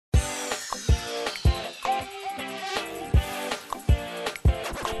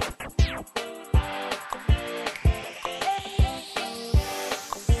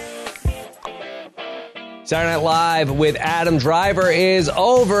Saturday Night Live with Adam Driver is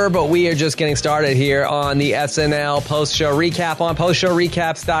over, but we are just getting started here on the SNL post-show recap on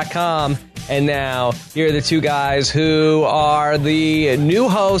postshowrecaps.com. And now, here are the two guys who are the new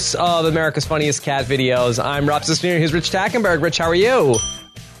hosts of America's Funniest Cat Videos. I'm Rob Cesternino, here's Rich Tackenberg. Rich, how are you?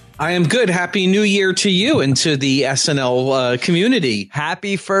 I am good. Happy New Year to you and to the SNL community.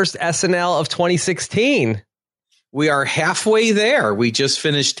 Happy first SNL of 2016. We are halfway there. We just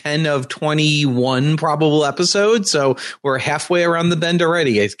finished 10 of 21 probable episodes, so we're halfway around the bend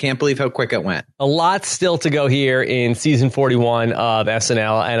already. I can't believe how quick it went. A lot still to go here in season 41 of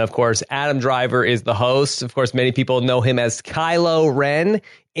SNL, and of course, Adam Driver is the host. Of course, many people know him as Kylo Ren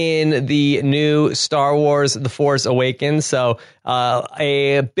in the new Star Wars The Force Awakens. So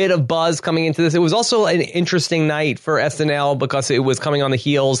a bit of buzz coming into this. It was also an interesting night for SNL because it was coming on the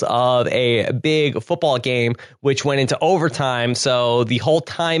heels of a big football game, which went into overtime. So the whole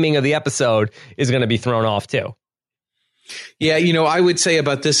timing of the episode is going to be thrown off too. Yeah, I would say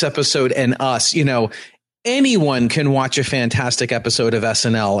about this episode and us, anyone can watch a fantastic episode of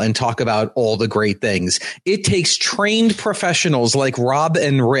SNL and talk about all the great things. It takes trained professionals like Rob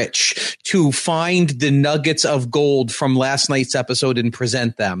and Rich to find the nuggets of gold from last night's episode and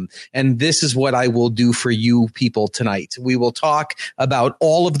present them. And this is what I will do for you people tonight. We will talk about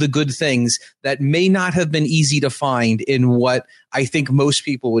all of the good things that may not have been easy to find in what I think most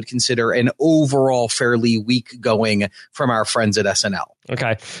people would consider an overall fairly weak going from our friends at SNL.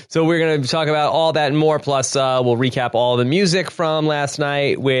 Okay, so we're going to talk about all that and more, plus we'll recap all the music from last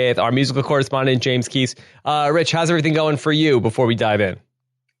night with our musical correspondent, James Keese. Rich, how's everything going for you before we dive in?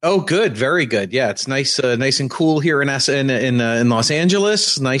 Oh, good. Very good. Yeah, it's nice and cool here in Los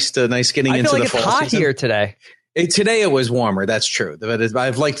Angeles. Nice getting into the fall season. I feel like it's hot here today. Today it was warmer. That's true. But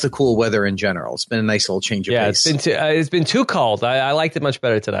I've liked the cool weather in general. It's been a nice little change of pace. It's been too cold. I liked it much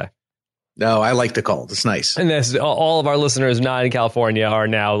better today. No, I like the cold. It's nice. And all of our listeners not in California are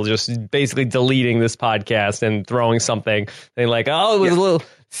now just basically deleting this podcast and throwing something. They're like, oh, it was a little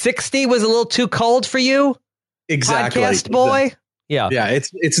 60 was a little too cold for you? Exactly. Podcast boy? Yeah. Yeah,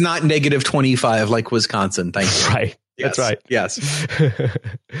 it's not negative 25 like Wisconsin. Thank you. Right. Yes. That's right. Yes.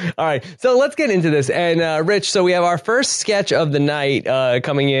 All right. So let's get into this. And Rich, so we have our first sketch of the night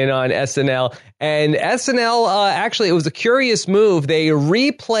coming in on SNL. And SNL, actually, it was a curious move. They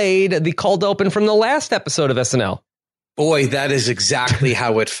replayed the cold open from the last episode of SNL. Boy, that is exactly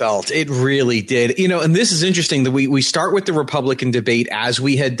how it felt. It really did. And this is interesting that we start with the Republican debate as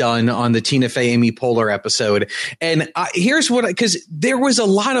we had done on the Tina Fey, Amy Poehler episode. And here's because there was a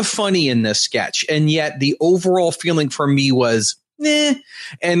lot of funny in this sketch. And yet the overall feeling for me was,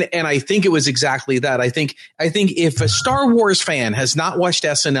 and I think it was exactly that. I think if a Star Wars fan has not watched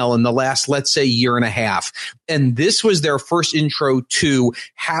SNL in the last, let's say, year and a half, and this was their first intro to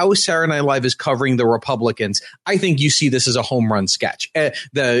how Saturday Night Live is covering the Republicans, I think you see this as a home run sketch.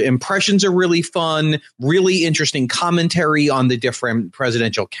 The impressions are really fun, really interesting commentary on the different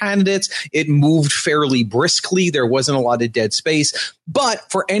presidential candidates. It moved fairly briskly. There wasn't a lot of dead space. But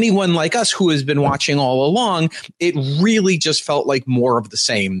for anyone like us who has been watching all along, it really just felt like more of the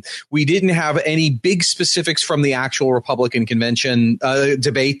same. We didn't have any big specifics from the actual Republican convention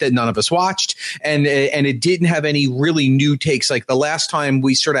debate that none of us watched. And it didn't have any really new takes. Like the last time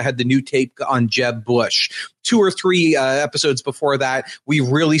we sort of had the new take on Jeb Bush. 2 or 3 episodes before that, we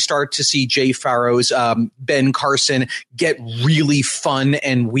really start to see Jay Farrow's Ben Carson get really fun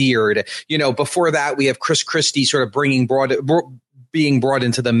and weird. Before that, we have Chris Christie sort of being brought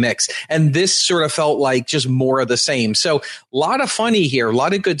into the mix. And this sort of felt like just more of the same. So a lot of funny here, a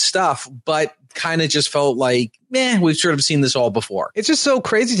lot of good stuff, but kind of just felt like, we've sort of seen this all before. It's just so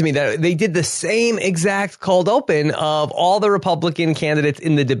crazy to me that they did the same exact cold open of all the Republican candidates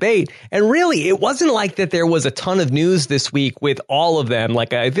in the debate. And really, it wasn't like that there was a ton of news this week with all of them.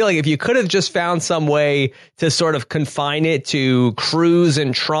 Like, I feel like if you could have just found some way to sort of confine it to Cruz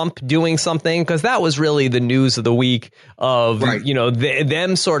and Trump doing something, because that was really the news of the week of, right.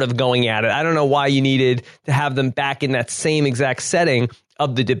 Them sort of going at it. I don't know why you needed to have them back in that same exact setting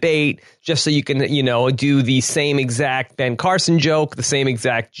of the debate, just so you can, do the same exact Ben Carson joke, the same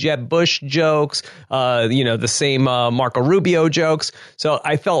exact Jeb Bush jokes, the same Marco Rubio jokes. So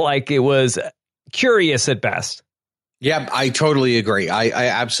I felt like it was curious at best. Yeah, I totally agree. I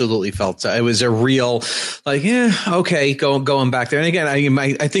absolutely felt it was a real, like, yeah, okay, going back there. And again,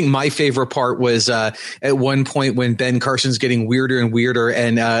 I think my favorite part was at one point when Ben Carson's getting weirder and weirder,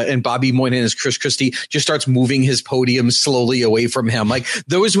 and Bobby Moynihan as Chris Christie just starts moving his podium slowly away from him. Like,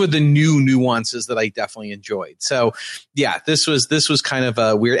 those were the new nuances that I definitely enjoyed. So yeah, this was kind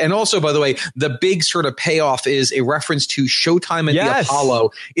of weird. And also, by the way, the big sort of payoff is a reference to Showtime and the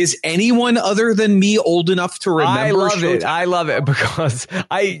Apollo. Is anyone other than me old enough to remember? I love it because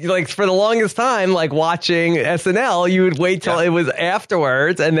for the longest time, like watching SNL, you would wait till it was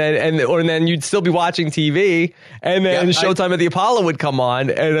afterwards, and then you'd still be watching TV, and then Showtime at the Apollo would come on,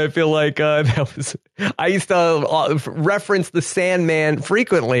 and I feel like I used to reference the Sandman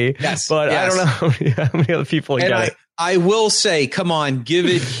frequently, but I don't know how many other people get it. I will say, come on, give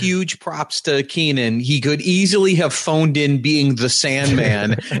it huge props to Keenan. He could easily have phoned in being the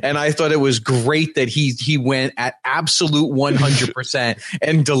Sandman, and I thought it was great that he went at absolute 100%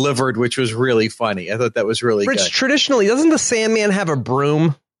 and delivered, which was really funny. I thought that was really good. Traditionally, doesn't the Sandman have a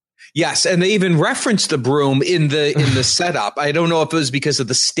broom? Yes, and they even referenced the broom in the setup. I don't know if it was because of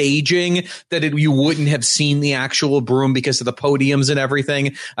the staging that you wouldn't have seen the actual broom because of the podiums and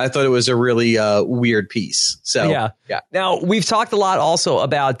everything. I thought it was a really weird piece. So yeah. Now, we've talked a lot also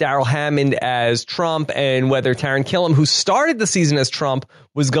about Darrell Hammond as Trump and whether Taran Killam, who started the season as Trump,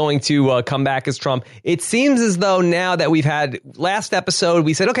 was going to come back as Trump. It seems as though now that we've had last episode,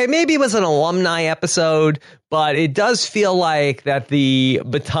 we said, okay, maybe it was an alumni episode, but it does feel like that the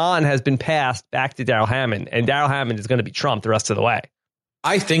baton has been passed back to Darrell Hammond, and Darrell Hammond is going to be Trump the rest of the way.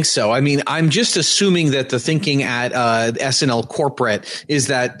 I think so. I mean, I'm just assuming that the thinking at SNL corporate is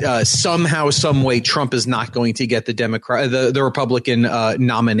that somehow, some way, Trump is not going to get the Republican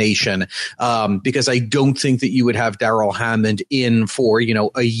nomination, because I don't think that you would have Darrell Hammond in for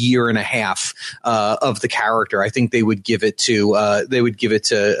a year and a half of the character. I think they would give it to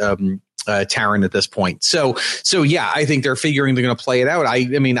Taran at this point. So yeah, I think they're figuring they're going to play it out. I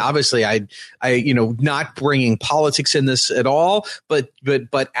mean, obviously I not bringing politics in this at all, but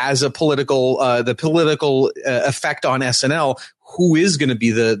as a political, the political effect on SNL, who is going to be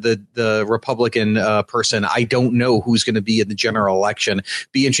the Republican person? I don't know who's going to be in the general election.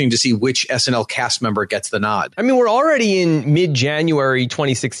 Be interesting to see which SNL cast member gets the nod. I mean, we're already in mid-January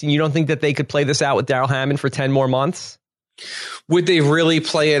 2016. You don't think that they could play this out with Darrell Hammond for 10 more months? Would they really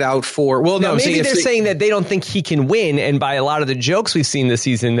play it out for? Well, no. Maybe they're saying that they don't think he can win, and by a lot of the jokes we've seen this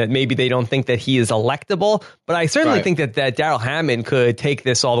season, that maybe they don't think that he is electable. But I certainly think that Darrell Hammond could take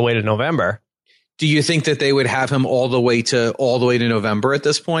this all the way to November. Do you think that they would have him all the way to November at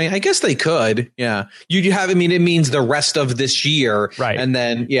this point? I guess they could. Yeah, you have. I mean, it means the rest of this year, right? And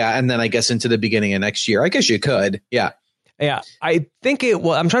then I guess into the beginning of next year. I guess you could. Yeah. Yeah, I think I'm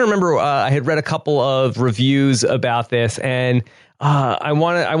trying to remember. I had read a couple of reviews about this, and I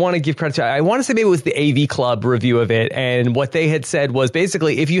want to give credit to. I want to say maybe it was the AV Club review of it, and what they had said was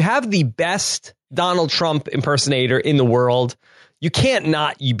basically, if you have the best Donald Trump impersonator in the world, you can't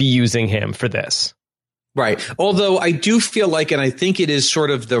not be using him for this. Right. Although I do feel like, and I think it is sort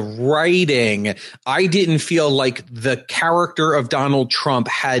of the writing, I didn't feel like the character of Donald Trump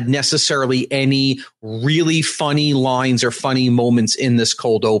had necessarily any really funny lines or funny moments in this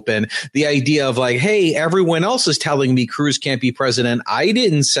cold open. The idea of like, hey, everyone else is telling me Cruz can't be president. I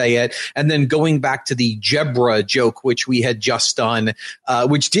didn't say it. And then going back to the Jebra joke, which we had just done,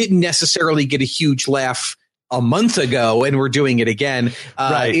 which didn't necessarily get a huge laugh a month ago, and we're doing it again.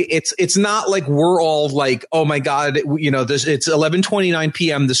 Right. It's not like we're all like, oh my God, it's 11:29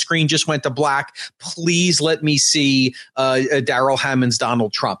 p.m. The screen just went to black. Please let me see Darrell Hammond's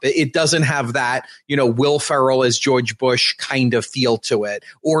Donald Trump. It doesn't have that, Will Ferrell as George Bush kind of feel to it,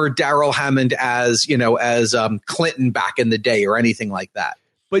 or Darrell Hammond as Clinton back in the day, or anything like that.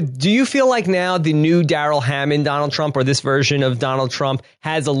 But do you feel like now the new Darrell Hammond Donald Trump, or this version of Donald Trump,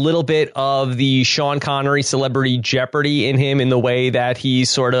 has a little bit of the Sean Connery Celebrity Jeopardy in him, in the way that he's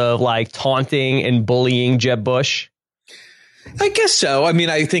sort of like taunting and bullying Jeb Bush? I guess so. I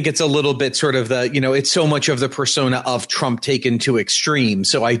mean, I think it's a little bit sort of it's so much of the persona of Trump taken to extreme.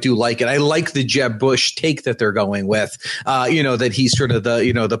 So I do like it. I like the Jeb Bush take that they're going with, that he's sort of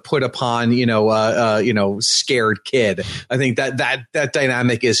the put upon, scared kid. I think that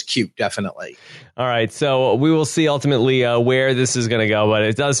dynamic is cute. Definitely. All right. So we will see ultimately where this is going to go. But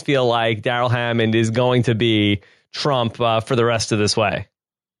it does feel like Darrell Hammond is going to be Trump for the rest of this way.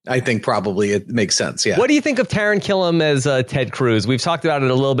 I think probably it makes sense. Yeah. What do you think of Taran Killam as Ted Cruz? We've talked about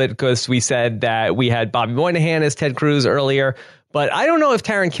it a little bit because we said that we had Bobby Moynihan as Ted Cruz earlier, but I don't know if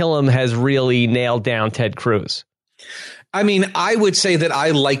Taran Killam has really nailed down Ted Cruz. I mean, I would say that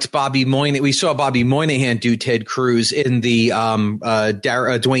I liked Bobby Moynihan. We saw Bobby Moynihan do Ted Cruz in the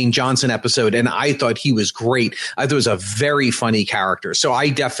Dwayne Johnson episode, and I thought he was great. I thought it was a very funny character, so I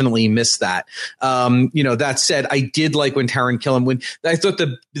definitely missed that. That said, I did like when Taran Killam, when I thought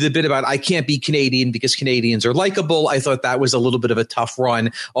the bit about I can't be Canadian because Canadians are likable, I thought that was a little bit of a tough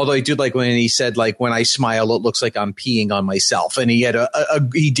run. Although I did like when he said, like, when I smile, it looks like I'm peeing on myself, and he had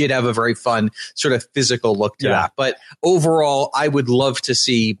he did have a very fun sort of physical look to that. But overall, I would love to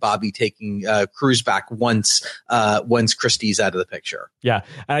see Bobby taking Cruz back once Christie's out of the picture. Yeah,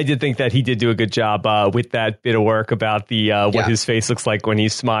 I did think that he did do a good job with that bit of work about the what his face looks like when he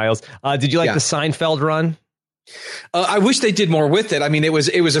smiles. Did you like the Seinfeld run? I wish they did more with it. I mean, it was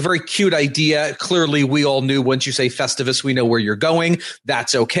a very cute idea. Clearly, we all knew once you say Festivus, we know where you're going.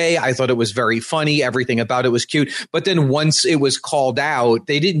 That's okay. I thought it was very funny. Everything about it was cute. But then once it was called out,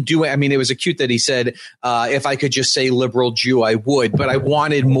 they didn't do it. I mean, it was cute that he said, if I could just say liberal Jew, I would. But I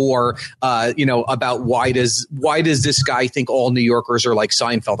wanted more, about why does this guy think all New Yorkers are like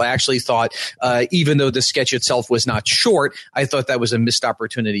Seinfeld? I actually thought, even though the sketch itself was not short, I thought that was a missed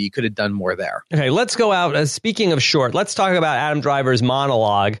opportunity. You could have done more there. Okay, let's go out. Speaking of short, let's talk about Adam Driver's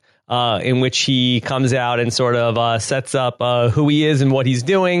monologue in which he comes out and sort of sets up who he is and what he's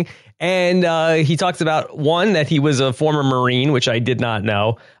doing. And he talks about, one, that he was a former Marine, which I did not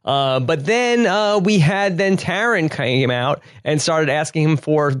know. But then we had Taran came out and started asking him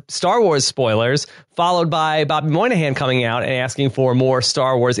for Star Wars spoilers, followed by Bobby Moynihan coming out and asking for more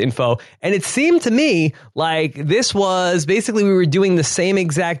Star Wars info. And it seemed to me like this was basically we were doing the same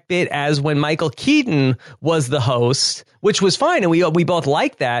exact bit as when Michael Keaton was the host, which was fine. And we both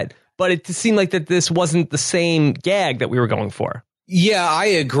liked that. But it seemed like that this wasn't the same gag that we were going for. Yeah, I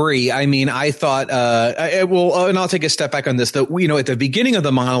agree. I mean, I thought, and I'll take a step back on this, that, at the beginning of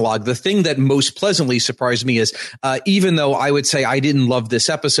the monologue, the thing that most pleasantly surprised me is, even though I would say I didn't love this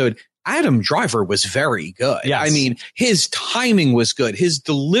episode, Adam Driver was very good. Yes. I mean, his timing was good. His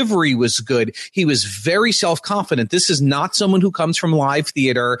delivery was good. He was very self-confident. This is not someone who comes from live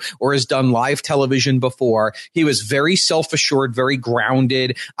theater or has done live television before. He was very self-assured, very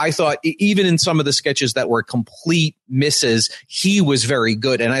grounded. I thought even in some of the sketches that were complete misses, he was very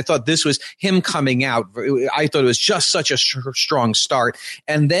good. And I thought this was him coming out. I thought it was just such a strong start.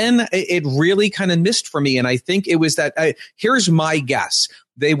 And then it really kind of missed for me. And I think it was that, here's my guess.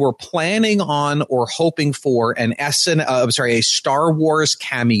 They were planning on or hoping for a Star Wars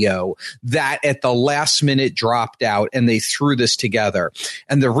cameo that at the last minute dropped out, and they threw this together.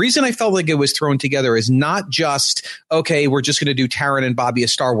 And the reason I felt like it was thrown together is not just, okay, we're just going to do Taran and Bobby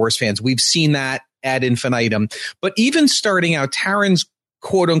as Star Wars fans. We've seen that ad infinitum. But even starting out, Taran's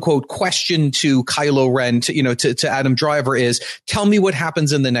quote unquote question to Kylo Ren, to Adam Driver is, tell me what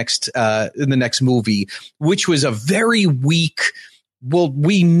happens in the next movie, which was a very weak. Well,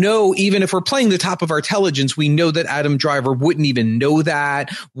 we know, even if we're playing the top of our intelligence, we know that Adam Driver wouldn't even know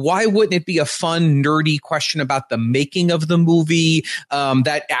that. Why wouldn't it be a fun, nerdy question about the making of the movie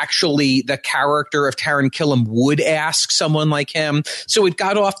that actually the character of Taran Killam would ask someone like him? So it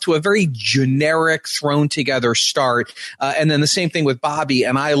got off to a very generic, thrown together start. And then the same thing with Bobby.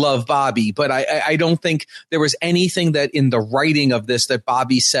 And I love Bobby, but I don't think there was anything that in the writing of this that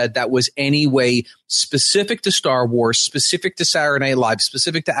Bobby said that was any way specific to Star Wars, specific to Saturday Night Live,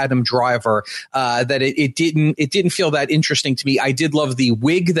 specific to Adam Driver, that it didn't feel that interesting to me. I did love the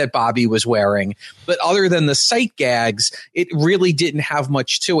wig that Bobby was wearing, but other than the sight gags, it really didn't have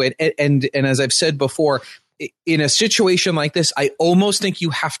much to it. And as I've said before, in a situation like this, I almost think you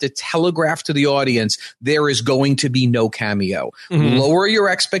have to telegraph to the audience there is going to be no cameo. Mm-hmm. Lower your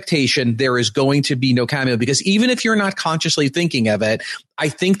expectation. There is going to be no cameo, because even if you're not consciously thinking of it, I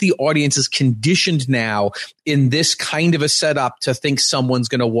think the audience is conditioned now in this kind of a setup to think someone's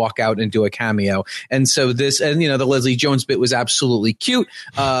going to walk out and do a cameo. And so the Leslie Jones bit was absolutely cute.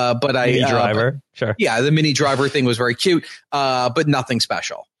 But Mini Driver. Sure. Yeah. The Mini Driver thing was very cute, but nothing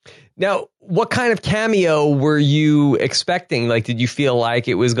special. Now, what kind of cameo were you expecting? Like, did you feel like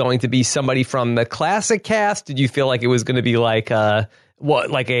it was going to be somebody from the classic cast? Did you feel like it was going to be like one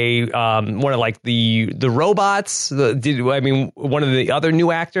of the robots? One of the other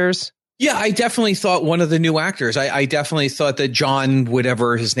new actors? Yeah, I definitely thought one of the new actors. I definitely thought that John,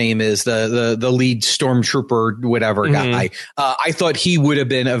 whatever his name is, the lead stormtrooper, whatever guy, I thought he would have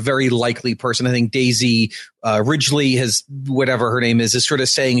been a very likely person. I think Daisy Ridgely, whatever her name is sort of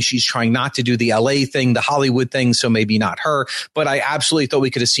saying she's trying not to do the LA thing, the Hollywood thing, so maybe not her. But I absolutely thought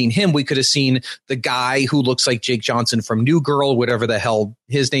we could have seen him. We could have seen the guy who looks like Jake Johnson from New Girl, whatever the hell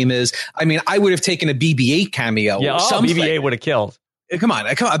his name is. I mean, I would have taken a BB-8 cameo. Yeah, BB-8 would have killed. Come on,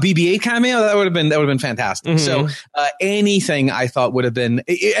 a BB-8 cameo, that would have been fantastic. Mm-hmm. So anything I thought would have been,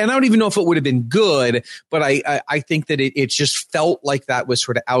 and I don't even know if it would have been good, but I think that it just felt like that was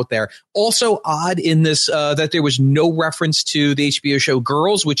sort of out there. Also odd in this that there was no reference to the HBO show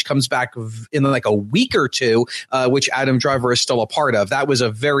Girls, which comes back in like a week or two, which Adam Driver is still a part of. That was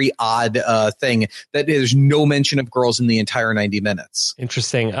a very odd thing that there's no mention of Girls in the entire 90 minutes.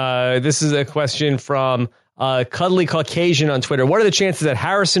 Interesting. This is a question from Cuddly Caucasian on Twitter. What are the chances that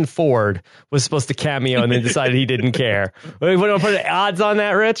Harrison Ford was supposed to cameo and then decided he didn't care? What do you put odds on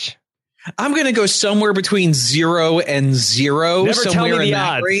that, Rich? I'm going to go somewhere between 0 and 0. Never tell me the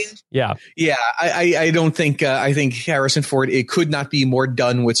odds. Range. Yeah. I don't think. I think Harrison Ford. It could not be more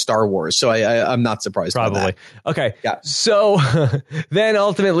done with Star Wars. So I'm not surprised. Probably. By that. Okay. Yeah. So then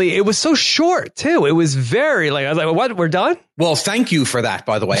ultimately, it was so short too. It was very I was like, what? We're done? Well, thank you for that,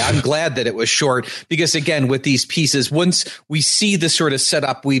 by the way. I'm glad that it was short because, again, with these pieces, once we see the sort of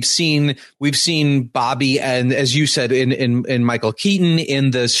setup, we've seen Bobby and, as you said, in Michael Keaton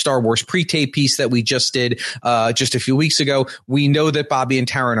in the Star Wars pre-tape piece that we just did just a few weeks ago. We know that Bobby and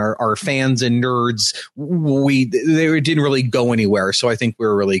Taron are fans and nerds. They didn't really go anywhere, so I think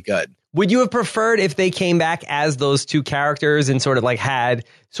we're really good. Would you have preferred if they came back as those two characters and sort of had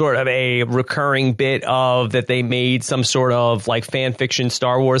sort of a recurring bit of that they made some sort of fan fiction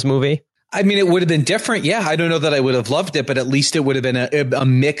Star Wars movie? I mean, it would have been different. Yeah, I don't know that I would have loved it, but at least it would have been a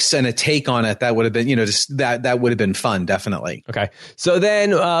mix and a take on it. That would have been, just that would have been fun. Definitely. Okay. So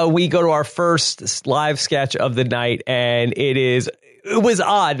then we go to our first live sketch of the night, and it was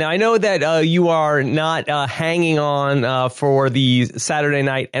odd. Now, I know that you are not hanging on for the Saturday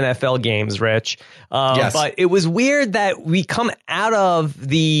night NFL games, Rich. Yes. But it was weird that we come out of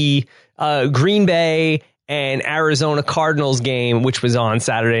the Green Bay and Arizona Cardinals game, which was on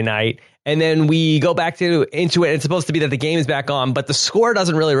Saturday night. And then we go back into it. It's supposed to be that the game is back on, but the score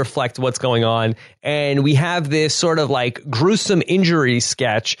doesn't really reflect what's going on. And we have this sort of gruesome injury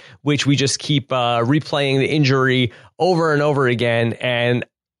sketch, which we just keep replaying the injury over and over again. And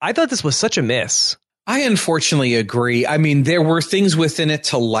I thought this was such a miss. I unfortunately agree. I mean, there were things within it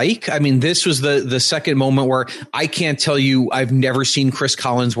to like. I mean, this was the second moment where I can't tell you I've never seen Chris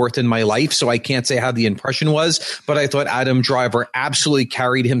Collinsworth in my life, so I can't say how the impression was. But I thought Adam Driver absolutely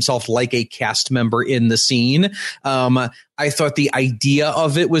carried himself like a cast member in the scene. I thought the idea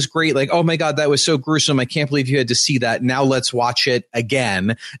of it was great. Oh my God, that was so gruesome. I can't believe you had to see that. Now let's watch it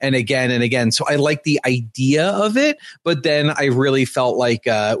again and again and again. So I like the idea of it, but then I really felt like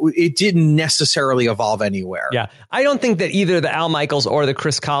it didn't necessarily evolve anywhere. Yeah. I don't think that either the Al Michaels or the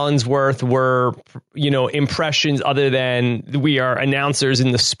Chris Collinsworth were, impressions other than we are announcers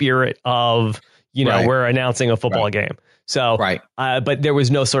in the spirit of, right. We're announcing a football game. So, right. But there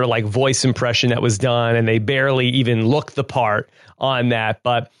was no sort of voice impression that was done, and they barely even looked the part on that.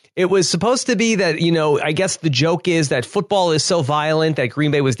 But it was supposed to be that, I guess the joke is that football is so violent that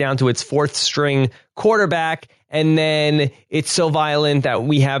Green Bay was down to its fourth string quarterback. And then it's so violent that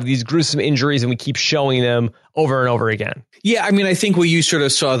we have these gruesome injuries and we keep showing them over and over again. Yeah, I mean, I think what you sort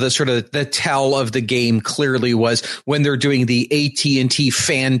of saw the tell of the game clearly was when they're doing the AT&T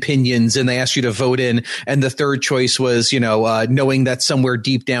fan pinions and they ask you to vote in. And the third choice was, knowing that somewhere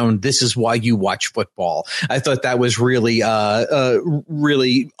deep down, this is why you watch football. I thought that was really,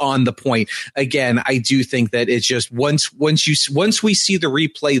 really on the point. Again, I do think that it's just once we see the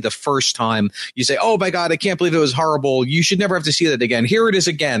replay the first time, you say, oh my God, I can't believe it was horrible. You should never have to see that again. Here it is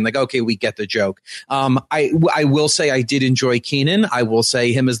again. Okay, we get the joke. I will say I did enjoy Keenan. I will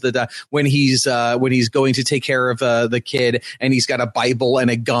say him as when he's going to take care of the kid and he's got a Bible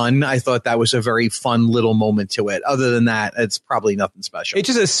and a gun. I thought that was a very fun little moment to it. Other than that, it's probably nothing special. It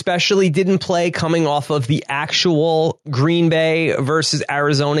just especially didn't play coming off of the actual Green Bay versus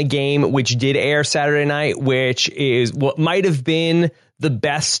Arizona game, which did air Saturday night, which is what might have been the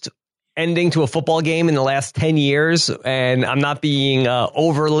best ending to a football game in the last 10 years. And I'm not being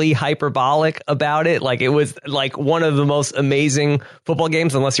overly hyperbolic about it. It was one of the most amazing football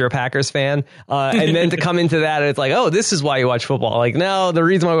games, unless you're a Packers fan. And then to come into that, it's oh, this is why you watch football. No, the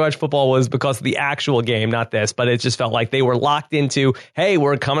reason why we watch football was because of the actual game, not this. But it just felt like they were locked into, hey,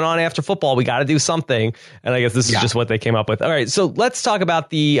 we're coming on after football. We got to do something. And I guess this is just what they came up with. All right, so let's talk about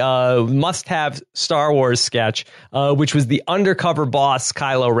the must-have Star Wars sketch, which was the undercover boss,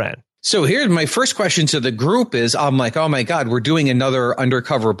 Kylo Ren. So here, my first question to the group is, I'm like, oh my God, we're doing another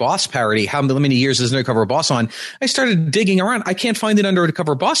Undercover Boss parody. How many years is Undercover Boss on? I started digging around. I can't find an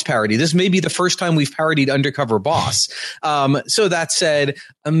Undercover Boss parody. This may be the first time we've parodied Undercover Boss. So that said,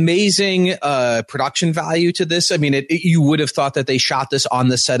 amazing production value to this. I mean, you would have thought that they shot this on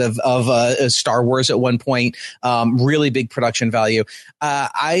the set of Star Wars at one point. Really big production value.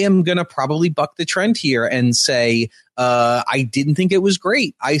 I am going to probably buck the trend here and say, I didn't think it was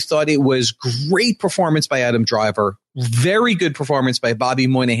great. I thought it was great performance by Adam Driver, very good performance by Bobby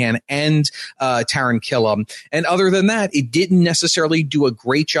Moynihan and Taron Killam. And other than that, it didn't necessarily do a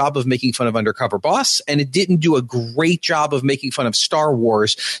great job of making fun of Undercover Boss, and it didn't do a great job of making fun of Star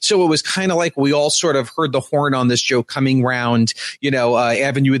Wars. So it was kind of like we all sort of heard the horn on this joke coming round,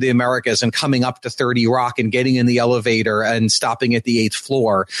 Avenue of the Americas and coming up to 30 Rock and getting in the elevator and stopping at the 8th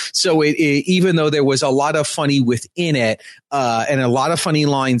floor. So even though there was a lot of funny within it, and a lot of funny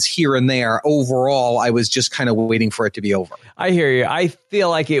lines here and there, overall, I was just kind of waiting for it to be over. I hear you. I feel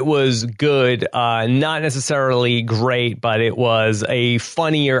like it was good, not necessarily great, but it was a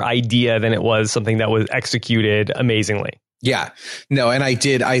funnier idea than it was something that was executed amazingly. Yeah, no, and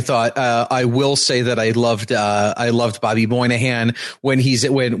I thought, I will say that I loved Bobby Moynihan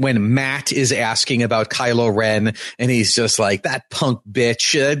when Matt is asking about Kylo Ren, and he's just like, that punk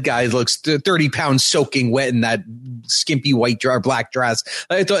bitch, that guy looks 30 pounds soaking wet in that skimpy black dress.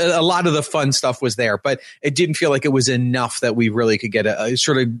 I thought a lot of the fun stuff was there, but it didn't feel like it was enough that we really could get a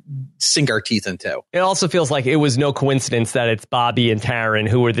sort of sink our teeth into. It also feels like it was no coincidence that it's Bobby and Taron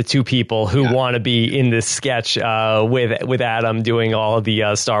who are the two people who want to be in this sketch with Adam doing all of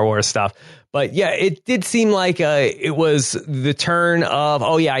the Star Wars stuff. But yeah, it did seem like it was the turn of,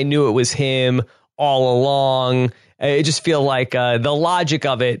 oh yeah, I knew it was him all along. It just feel like the logic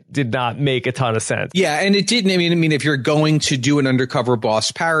of it did not make a ton of sense. Yeah, and it didn't. I mean, if you're going to do an Undercover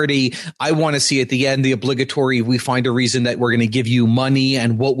Boss parody, I want to see at the end the obligatory, we find a reason that we're going to give you money,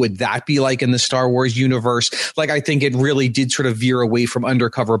 and what would that be like in the Star Wars universe? Like, I think it really did sort of veer away from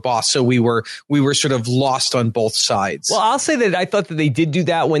Undercover Boss, so we were sort of lost on both sides. Well, I'll say that I thought that they did do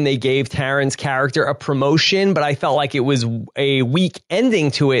that when they gave Taron's character a promotion, but I felt like it was a weak ending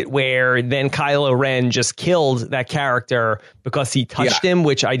to it, where then Kylo Ren just killed that character because he touched him,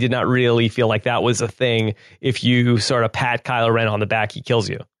 which I did not really feel like that was a thing. If you sort of pat Kylo Ren on the back, he kills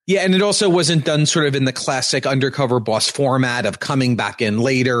you. Yeah, and it also wasn't done sort of in the classic Undercover Boss format of coming back in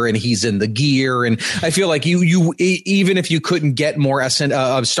later and he's in the gear. And I feel like you even if you couldn't get more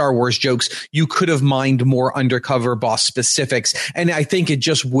Star Wars jokes, you could have mined more Undercover Boss specifics. And I think it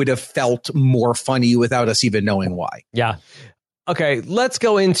just would have felt more funny without us even knowing why. Yeah. Okay, let's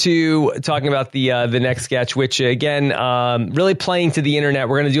go into talking about the next sketch, which, again, really playing to the internet.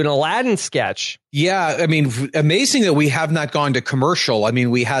 We're going to do an Aladdin sketch. Yeah, I mean, amazing that we have not gone to commercial. I mean,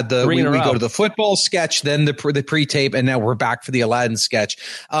 we had we go to the football sketch, then the pre-tape, and now we're back for the Aladdin sketch.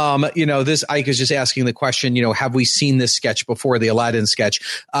 This Ike is just asking the question, have we seen this sketch before, the Aladdin sketch?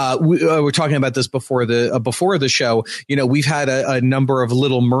 We're talking about this before the show. We've had a number of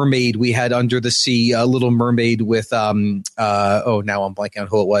Little Mermaid. We had Under the Sea, Little Mermaid with now I'm blanking on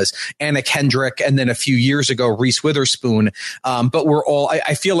who it was, Anna Kendrick, and then a few years ago Reese Witherspoon. But we're all,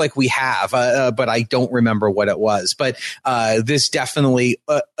 I feel like we have, but I don't remember what it was. But this definitely,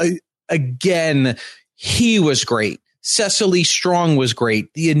 again, he was great. Cecily Strong was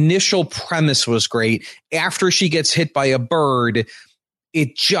great. The initial premise was great. After she gets hit by a bird,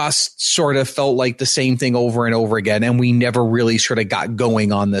 it just sort of felt like the same thing over and over again. And we never really sort of got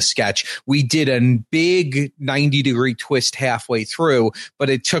going on the sketch. We did a big 90-degree twist halfway through,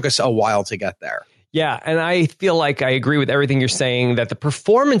 but it took us a while to get there. Yeah, and I feel like I agree with everything you're saying, that the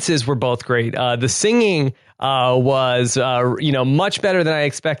performances were both great. The singing was, much better than I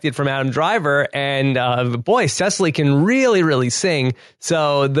expected from Adam Driver. And boy, Cecily can really, really sing.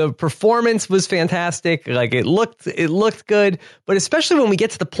 So the performance was fantastic. Like, it looked good. But especially when we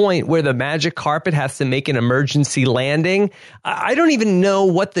get to the point where the magic carpet has to make an emergency landing, I don't even know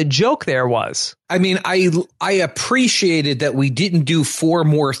what the joke there was. I mean, I appreciated that we didn't do 4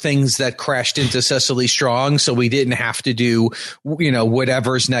 more things that crashed into Cecily Strong, so we didn't have to do,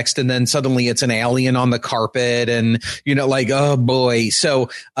 whatever's next, and then suddenly it's an alien on the carpet, and oh boy. So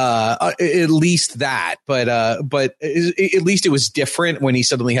at least that, but at least it was different when he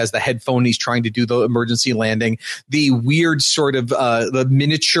suddenly has the headphone. He's trying to do the emergency landing. The weird sort of the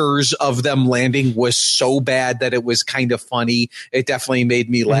miniatures of them landing was so bad that it was kind of funny. It definitely made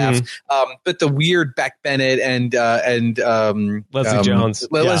me laugh. Mm-hmm. But the weird Beck Bennett and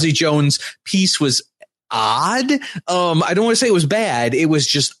Leslie Jones piece was odd. I don't want to say it was bad. It was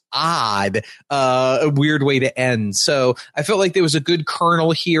just odd, a weird way to end. So I felt like there was a good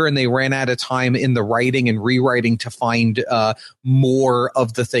kernel here, and they ran out of time in the writing and rewriting to find more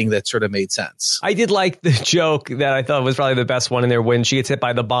of the thing that sort of made sense. I did like the joke that I thought was probably the best one in there when she gets hit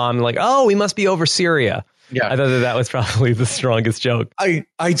by the bomb, like, oh, we must be over Syria. Yeah, I thought that was probably the strongest joke. I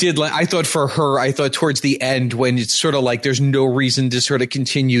thought for her, I thought towards the end when it's sort of like there's no reason to sort of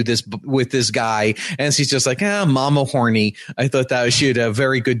continue this with this guy, and she's just like, mama horny. I thought that she had a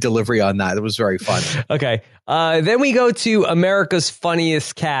very good delivery on that. It was very fun. Okay. Then we go to America's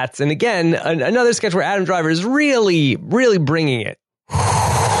Funniest Cats. And again, another sketch where Adam Driver is really, really bringing it.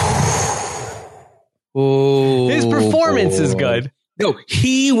 Oh, his performance is good. No,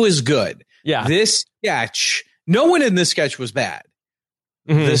 he was good. Yeah. This sketch, no one in this sketch was bad.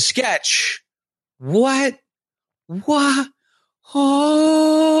 Mm-hmm. The sketch, what?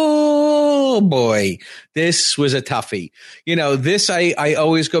 Oh boy, this was a toughie. This I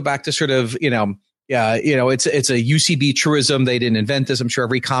always go back to sort of, it's a UCB truism. They didn't invent this. I'm sure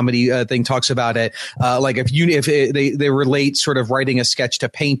every comedy thing talks about it. Like if they relate sort of writing a sketch to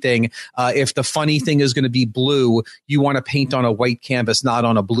painting. If the funny thing is going to be blue, you want to paint on a white canvas, not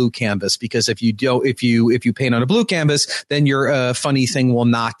on a blue canvas, because if you paint on a blue canvas, then your funny thing will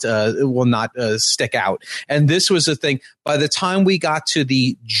not stick out. And this was the thing. By the time we got to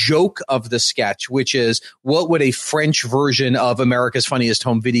the joke of the sketch, which is what would a French version of America's Funniest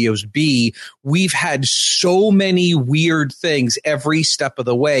Home Videos be, we've had so many weird things every step of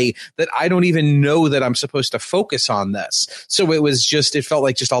the way that I don't even know that I'm supposed to focus on this. So it felt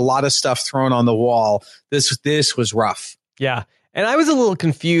like just a lot of stuff thrown on the wall. This was rough. Yeah. And I was a little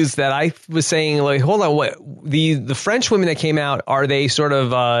confused that I was saying, like, hold on, what the French women that came out, are they sort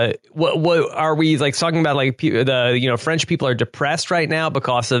of what are we like talking about? Like French people are depressed right now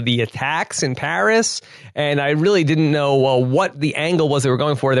because of the attacks in Paris, and I really didn't know what the angle was they were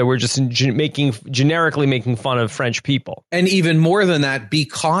going for. They were just generically making fun of French people, and even more than that,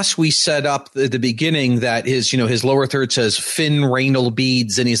 because we set up at the beginning that his lower third says Finn Reynolds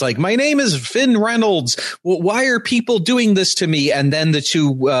beads, and he's like, my name is Finn Reynolds. Well, why are people doing this to me? And then the two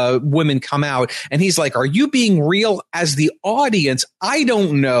women come out, and he's like, are you being real? As the audience, I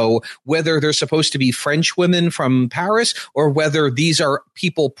don't know whether they're supposed to be French women from Paris or whether these are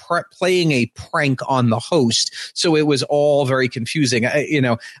people playing a prank on the host. So it was all very confusing.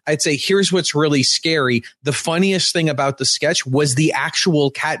 I'd say here's what's really scary. The funniest thing about the sketch was the actual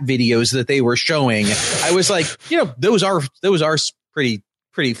cat videos that they were showing. I was like, those are pretty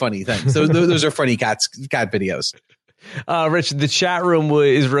funny things. Those are funny cat videos. Rich, the chat room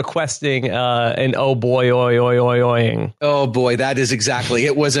is requesting an oh boy, oi, oi, oi, oing. Oh boy, that is exactly.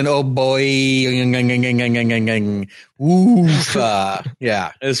 It was an oh boy. Oof.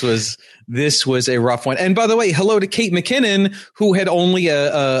 Yeah, this was a rough one. And by the way, hello to Kate McKinnon, who had only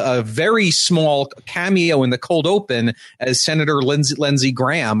a very small cameo in the cold open as Senator Lindsey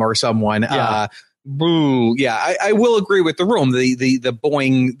Graham or someone. Yeah. Boo. Yeah, I will agree with the room. The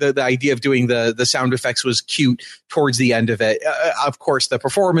boing, the idea of doing the sound effects was cute towards the end of it. Of course, the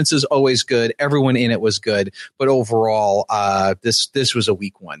performance is always good. Everyone in it was good. But overall, this was a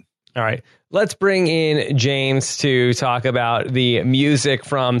weak one. All right. Let's bring in James to talk about the music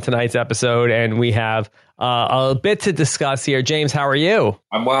from tonight's episode. And we have a bit to discuss here. James, how are you?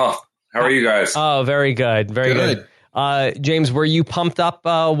 I'm well. How are you guys? Oh, very good. Very good. James, were you pumped up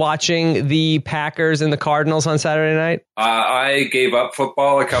watching the Packers and the Cardinals on Saturday night? I gave up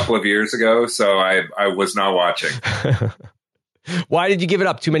football a couple of years ago, so I was not watching. Why did you give it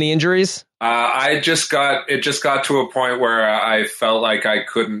up? Too many injuries? It just got to a point where I felt like I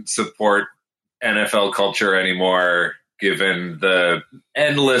couldn't support NFL culture anymore, given the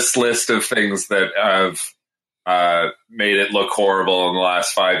endless list of things that have made it look horrible in the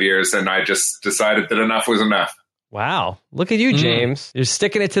last 5 years, and I just decided that enough was enough. Wow. Look at you, James. You're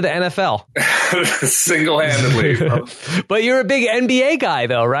sticking it to the NFL. Single-handedly. But you're a big NBA guy,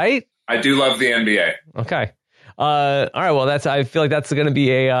 though, right? I do love the NBA. Okay. All right. Well, I feel like that's going to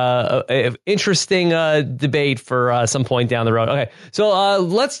be a interesting debate for some point down the road. Okay. So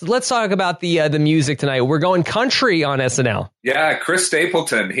let's talk about the music tonight. We're going country on SNL. Yeah, Chris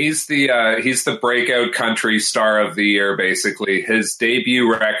Stapleton. He's the breakout country star of the year, basically. His debut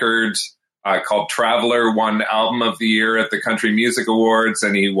record called Traveler won Album of the Year at the Country Music Awards,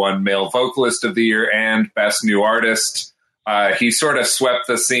 and he won Male Vocalist of the Year and Best New Artist. He sort of swept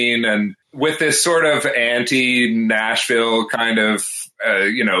the scene, and with this sort of anti-Nashville kind of,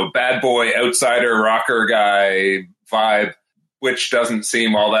 bad boy, outsider, rocker guy vibe, which doesn't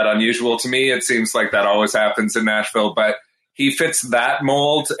seem all that unusual to me. It seems like that always happens in Nashville, but he fits that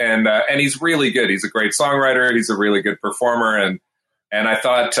mold, and he's really good. He's a great songwriter. He's a really good performer, and I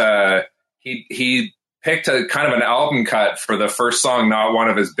thought he picked a kind of an album cut for the first song, not one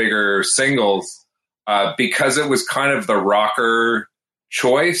of his bigger singles, because it was kind of the rocker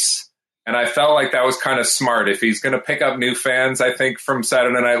choice. And I felt like that was kind of smart. If he's going to pick up new fans, I think from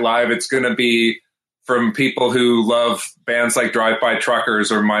Saturday Night Live, it's going to be from people who love bands like Drive-By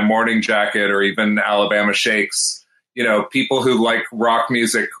Truckers or My Morning Jacket or even Alabama Shakes. You know, people who like rock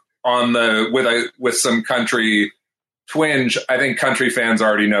music with some country twinge. I think country fans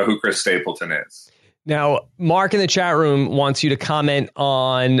already know who Chris Stapleton is. Now, Mark in the chat room wants you to comment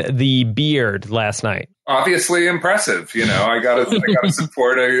on the beard last night. Obviously impressive. You know, I gotta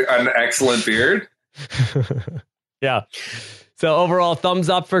support an excellent beard. Yeah. So overall, thumbs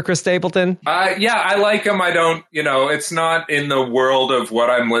up for Chris Stapleton? Yeah, I like him. I don't, it's not in the world of what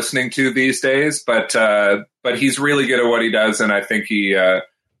I'm listening to these days, but he's really good at what he does, and I think he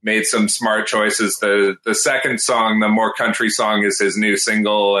made some smart choices. The second song, the more country song, is his new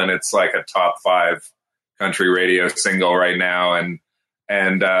single, and it's like a top 5 country radio single right now. And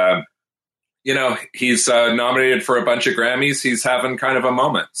he's nominated for a bunch of Grammys. He's having kind of a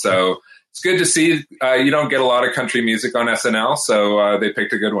moment. So it's good to see. You don't get a lot of country music on SNL, so they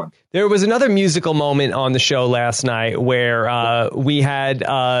picked a good one. There was another musical moment on the show last night where we had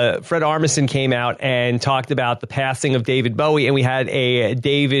Fred Armisen came out and talked about the passing of David Bowie, and we had a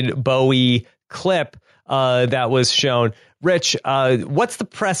David Bowie clip that was shown. Rich, what's the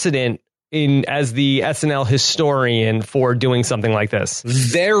precedent as the SNL historian for doing something like this?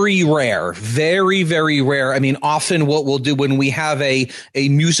 Very rare. Very, very rare. I mean, often what we'll do when we have a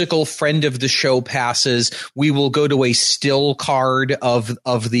musical friend of the show passes, we will go to a still card of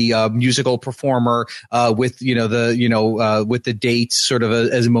the musical performer with the dates sort of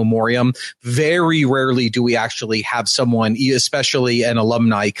as a memoriam. Very rarely do we actually have someone, especially an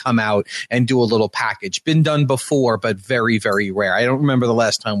alumni, come out and do a little package. Been done before, but very, very rare. I don't remember the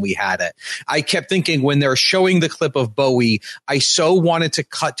last time we had it. I kept thinking when they're showing the clip of Bowie, I so wanted to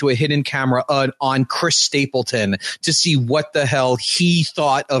cut to a hidden camera on Chris Stapleton to see what the hell he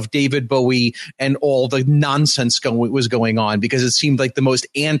thought of David Bowie and all the nonsense was going on, because it seemed like the most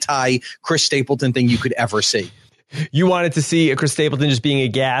anti-Chris Stapleton thing you could ever see. You wanted to see Chris Stapleton just being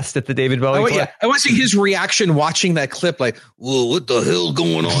aghast at the David Bowie clip? Yeah, I want to see his reaction watching that clip, like, whoa, what the hell's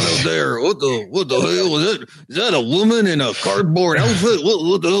going on out there? What the hell is that? Is that a woman in a cardboard outfit?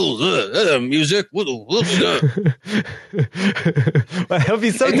 What the hell is that? Is that music? What's that? Well, he'll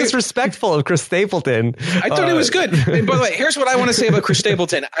be so disrespectful of Chris Stapleton. I thought it was good. And by the way, here's what I want to say about Chris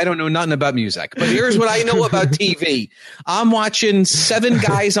Stapleton. I don't know nothing about music, but here's what I know about TV. I'm watching 7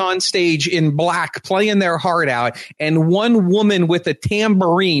 guys on stage in black playing their heart out, and one woman with a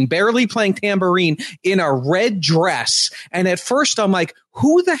tambourine, barely playing tambourine, in a red dress. And at first I'm like,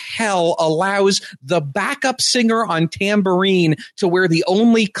 who the hell allows the backup singer on tambourine to wear the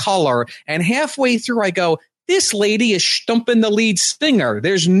only color? And halfway through I go, this lady is stumping the lead singer.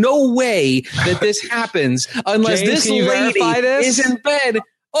 There's no way that this happens unless James, this lady is in bed.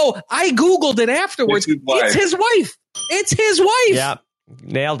 Oh, I Googled it afterwards. It's his wife. It's his wife. Yeah.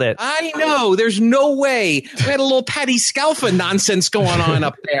 Nailed it. I know. There's no way. We had a little Patty Scalfa nonsense going on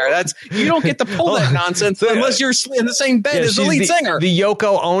up there. You don't get to pull that nonsense unless you're in the same bed as the lead singer. The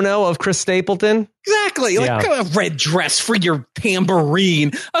Yoko Ono of Chris Stapleton. Exactly. Like a red dress for your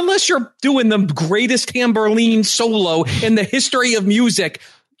tambourine. Unless you're doing the greatest tambourine solo in the history of music.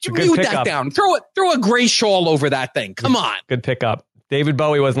 Mute that down. Throw a gray shawl over that thing. Come on. Good pickup. David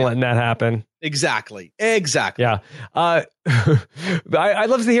Bowie wasn't letting that happen. Exactly. Yeah. I'd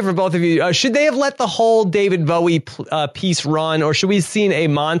love to hear from both of you. Should they have let the whole David Bowie piece run, or should we have seen a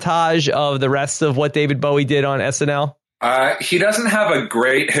montage of the rest of what David Bowie did on SNL? He doesn't have a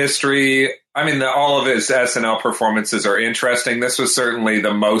great history. I mean, all of his SNL performances are interesting. This was certainly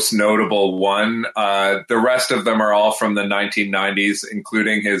the most notable one. The rest of them are all from the 1990s,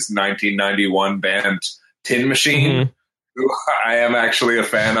 including his 1991 band Tin Machine. Mm-hmm. Who I am actually a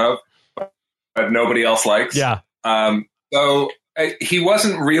fan of, but nobody else likes. Yeah. So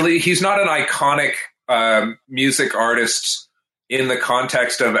he's not an iconic music artist in the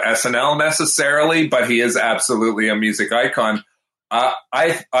context of SNL necessarily, but he is absolutely a music icon.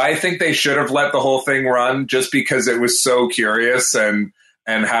 I think they should have let the whole thing run just because it was so curious, and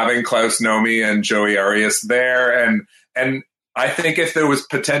having Klaus Nomi and Joey Arias there. And I think if there was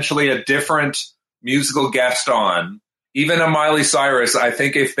potentially a different musical guest on, even a Miley Cyrus, I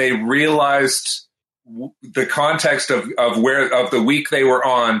think if they realized the context of the week they were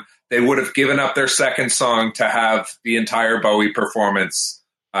on, they would have given up their second song to have the entire Bowie performance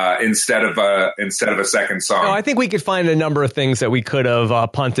instead of a second song. No, I think we could find a number of things that we could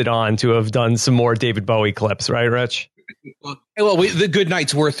have punted on to have done some more David Bowie clips, right, Rich? Well, the good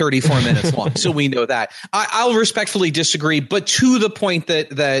nights were 34 minutes long, so we know that. I'll respectfully disagree, but to the point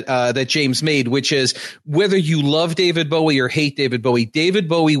that James made, which is whether you love David Bowie or hate David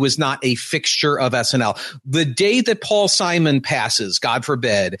Bowie was not a fixture of SNL. The day that Paul Simon passes, God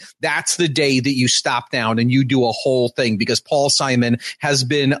forbid, that's the day that you stop down and you do a whole thing, because Paul Simon has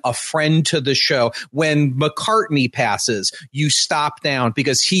been a friend to the show. When McCartney passes, you stop down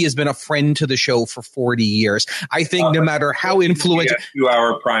because he has been a friend to the show for 40 years. I think no matter how influential,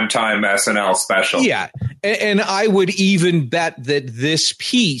 2-hour primetime SNL special. Yeah. And I would even bet that this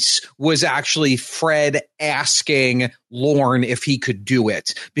piece was actually Fred asking Lorne if he could do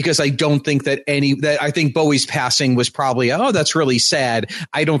it, because I don't think that I think Bowie's passing was probably, oh, that's really sad.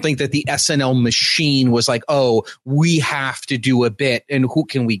 I don't think that the SNL machine was like, oh, we have to do a bit and who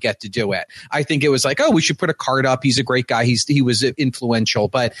can we get to do it? I think it was like, oh, we should put a card up. He's a great guy. He was influential,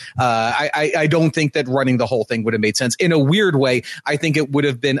 but I don't think that running the whole thing would have made sense. In a weird way, I think it would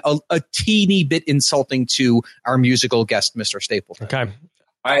have been a teeny bit insulting to our musical guest, Mr. Stapleton. Okay.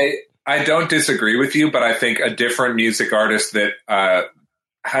 I don't disagree with you, but I think a different music artist that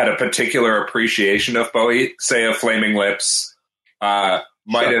had a particular appreciation of Bowie, say of Flaming Lips, might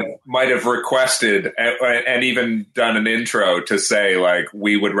have requested and even done an intro to say, like,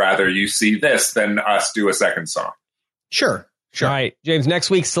 we would rather you see this than us do a second song. Sure. All right, James, next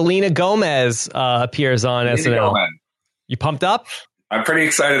week, Selena Gomez appears on SNL. Gomez. You pumped up? I'm pretty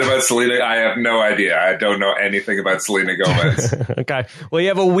excited about Selena. I have no idea. I don't know anything about Selena Gomez. Okay. Well, you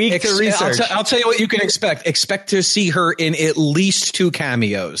have a week to research. I'll tell you what you can expect. Expect to see her in at least 2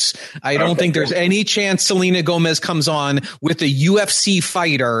 cameos. I don't think there's any chance Selena Gomez comes on with a UFC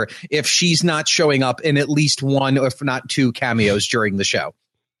fighter if she's not showing up in at least 1, if not 2 cameos during the show.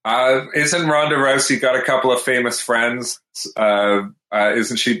 Isn't Ronda Rousey got a couple of famous friends?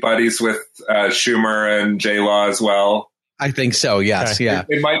 Isn't she buddies with Schumer and J-Law as well? I think so. Yes. Okay. Yeah.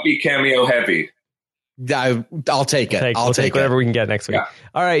 It might be cameo heavy. I'll take it. We'll take whatever we can get next week. Yeah.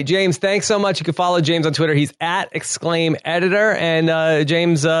 All right, James, thanks so much. You can follow James on Twitter. He's at @ExclaimEditor. And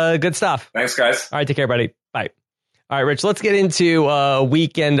James, good stuff. Thanks, guys. All right, take care, buddy. Bye. All right, Rich, let's get into a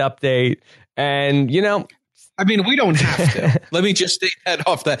weekend update. And, I mean, we don't have to. Let me just take that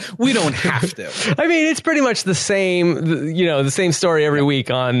off that. We don't have to. I mean, it's pretty much the same, the same story every week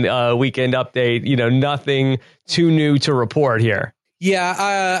on Weekend Update. Nothing too new to report here.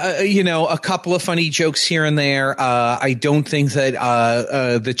 Yeah, a couple of funny jokes here and there. I don't think that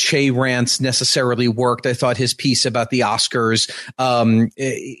the Che rants necessarily worked. I thought his piece about the Oscars,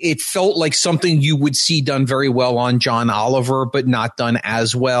 it felt like something you would see done very well on John Oliver, but not done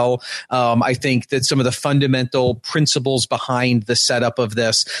as well. I think that some of the fundamental principles behind the setup of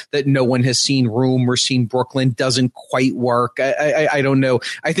this, that no one has seen Room or seen Brooklyn, doesn't quite work. I don't know.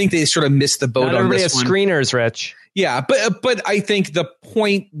 I think they sort of missed the boat on this one. Everybody has screeners, Rich. Yeah, but I think the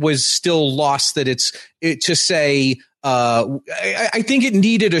point was still lost, that to say, I think it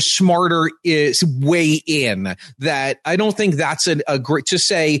needed a smarter way in. That I don't think that's a great to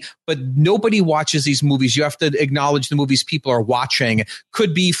say, but nobody watches these movies. You have to acknowledge the movies people are watching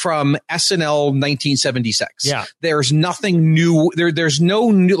could be from SNL 1976. Yeah. There's nothing new. There's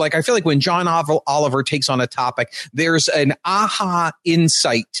no new, like, I feel like when John Oliver takes on a topic, there's an aha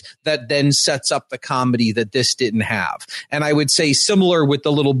insight that then sets up the comedy that this didn't have. And I would say similar with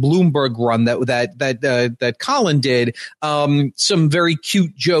the little Bloomberg run that Colin did. Some very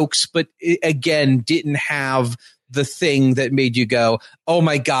cute jokes, but again, didn't have the thing that made you go, oh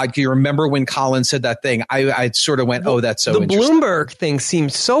my God, can you remember when Colin said that thing? I sort of went, oh, that's so interesting. The Bloomberg thing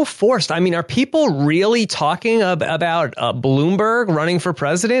seems so forced. I mean, are people really talking about Bloomberg running for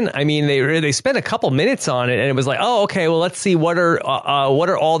president? I mean, they spent a couple minutes on it, and it was like, oh, okay, well, let's see what are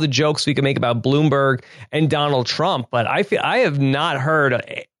all the jokes we can make about Bloomberg and Donald Trump. But I have not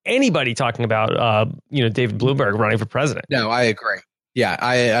heard anybody talking about David Bloomberg running for president. No, I agree. Yeah,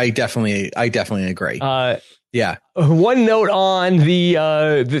 I definitely agree. Yeah. One note on the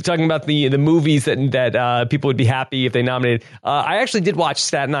talking about the movies that people would be happy if they nominated. I actually did watch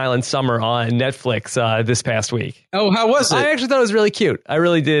Staten Island Summer on Netflix this past week. Oh, how was it? I actually thought it was really cute. I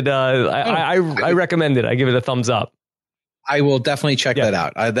really did. I recommend it. I give it a thumbs up. I will definitely check that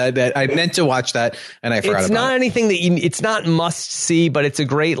out. I meant to watch that, and I forgot about it. It's not anything that it's not must see, but it's a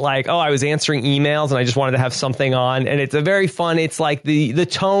great, like, oh, I was answering emails and I just wanted to have something on, and it's a very fun. It's like the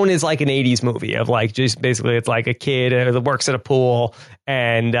tone is like an 80s movie of, like, just basically it's like a kid that works at a pool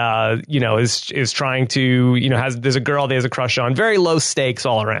and is trying to there's a girl they has a crush on. Very low stakes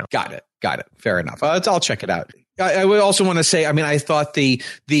all around. Got it. Fair enough. I'll check it out. I would also want to say, I mean, I thought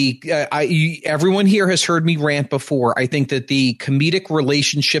everyone here has heard me rant before. I think that the comedic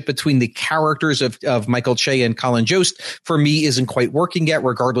relationship between the characters of Michael Che and Colin Jost for me isn't quite working yet,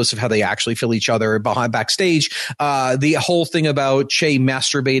 regardless of how they actually feel each other backstage. The whole thing about Che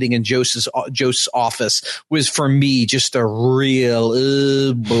masturbating in Jost's office was for me just a real,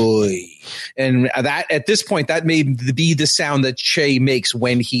 oh boy. And that at this point, that may be the sound that Che makes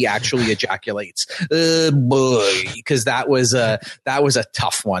when he actually ejaculates. Boy, because that was a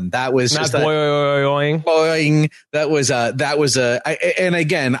tough one. That was not just boing. And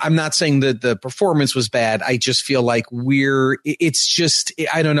again, I'm not saying that the performance was bad. I just feel like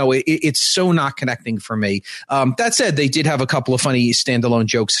I don't know. It's so not connecting for me. That said, they did have a couple of funny standalone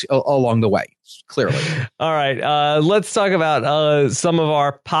jokes along the way. Clearly. All right. Let's talk about some of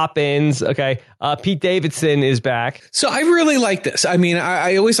our pop-ins. Okay. Pete Davidson is back. So I really like this. I mean,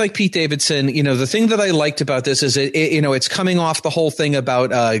 I always like Pete Davidson. You know, the thing that I liked about this is it's coming off the whole thing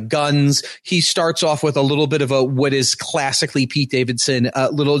about guns. He starts off with a little bit of what is classically Pete Davidson,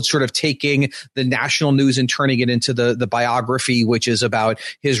 little sort of taking the national news and turning it into the biography, which is about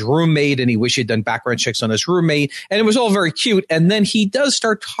his roommate, and he wished he'd done background checks on his roommate, and it was all very cute. And then he does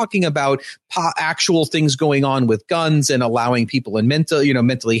start talking about actual things going on with guns and allowing people in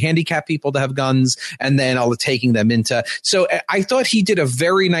mentally handicapped people to have guns, and then taking them into. So I thought he did a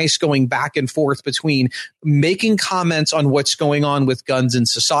very nice going back and forth between making comments on what's going on with guns in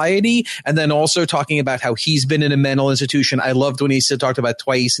society, and then also talking about how he's been in a mental institution. I loved when he talked about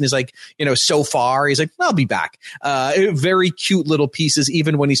twice, and he's like, so far, he's like, I'll be back. Very cute little pieces,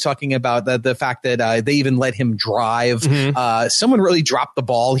 even when he's talking about the fact that they even let him drive. Mm-hmm. Someone really dropped the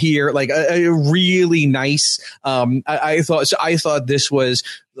ball here, like a really nice. I thought this was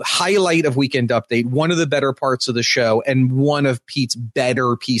the highlight of Weekend Update, one of the better parts of the show, and one of Pete's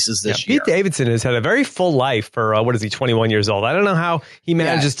better pieces this year. Pete Davidson has had a very full life for, 21 years old? I don't know how he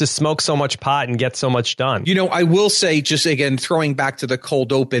manages to smoke so much pot and get so much done. I will say, just again, throwing back to the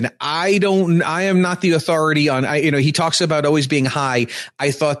cold open, I am not the authority on, he talks about always being high.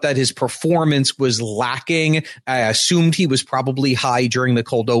 I thought that his performance was lacking. I assumed he was probably high during the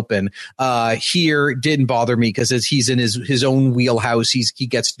cold open. Here didn't bother me because as he's in his own wheelhouse, he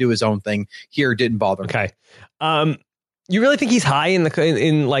gets to do his own thing. Here didn't bother me. Okay. You really think he's high in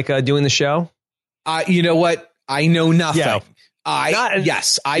doing the show? You know what? I know nothing. Yeah.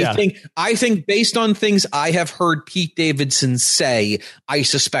 I think based on things I have heard Pete Davidson say, I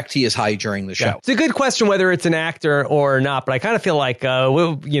suspect he is high during the show. Yeah. It's a good question whether it's an actor or not, but I kind of feel like,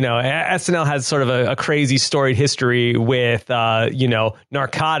 SNL has sort of a crazy storied history with,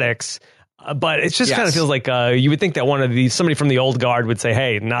 narcotics. But it just kind of feels like you would think that somebody from the old guard would say,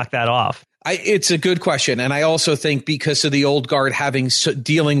 hey, knock that off. It's a good question. And I also think because of the old guard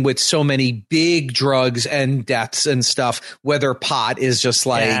dealing with so many big drugs and deaths and stuff, whether pot is just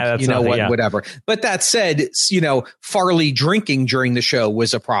like, whatever. But that said, Farley drinking during the show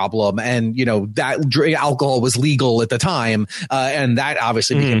was a problem. And, that alcohol was legal at the time. And that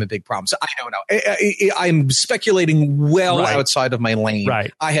obviously became a big problem. So I don't know. I'm speculating outside of my lane.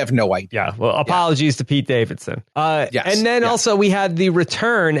 Right. I have no idea. Yeah. Well, apologies to Pete Davidson. And then also we had the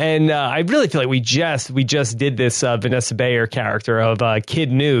return, and I really feel like we just did this Vanessa Bayer character of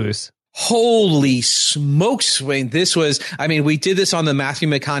Kid News. Holy smokes, Wayne. We did this on the Matthew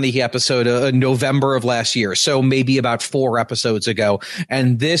McConaughey episode in November of last year. So maybe about 4 episodes ago.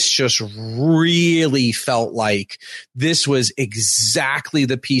 And this just really felt like this was exactly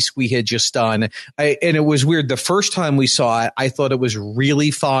the piece we had just done. And it was weird. The first time we saw it, I thought it was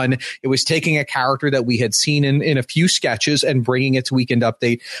really fun. It was taking a character that we had seen in a few sketches and bringing it to Weekend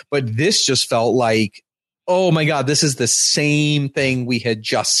Update. But this just felt like, oh my God, this is the same thing we had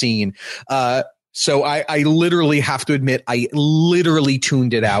just seen. So I literally have to admit, I literally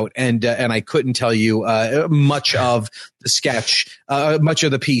tuned it out and I couldn't tell you much of the sketch, much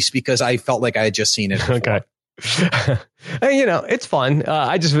of the piece, because I felt like I had just seen it before. Okay. It's fun.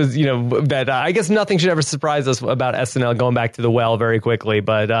 I just was, that I guess nothing should ever surprise us about SNL going back to the well very quickly.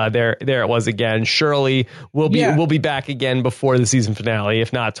 But there it was again. Surely we'll be back again before the season finale,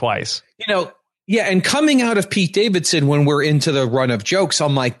 if not twice. Yeah, and coming out of Pete Davidson, when we're into the run of jokes,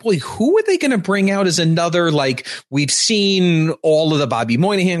 I'm like, boy, who are they going to bring out as another? Like, we've seen all of the Bobby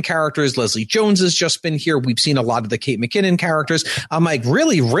Moynihan characters. Leslie Jones has just been here. We've seen a lot of the Kate McKinnon characters. I'm like,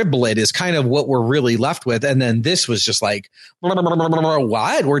 really, Riblet is kind of what we're really left with. And then this was just like,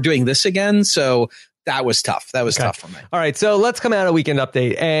 what? We're doing this again? So that was tough. That was tough for me. All right. So let's come out of Weekend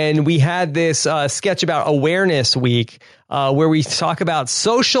Update. And we had this sketch about Awareness Week where we talk about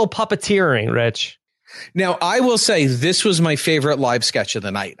social puppeteering, Rich. Now, I will say this was my favorite live sketch of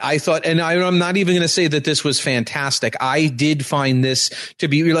the night. I thought, and I'm not even going to say that this was fantastic. I did find this to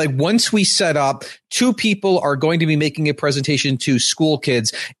be like, once we set up, two people are going to be making a presentation to school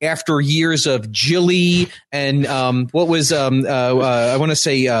kids after years of Jilly and what was I want to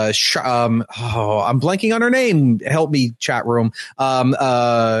say I'm blanking on her name. Help me, chat room.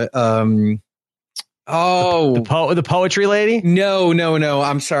 The poetry lady? No.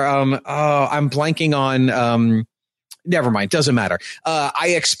 I'm sorry. I'm blanking on. Never mind. Doesn't matter.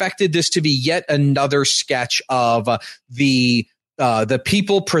 I expected this to be yet another sketch of the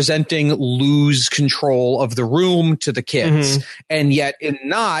people presenting lose control of the room to the kids. Mm-hmm. And yet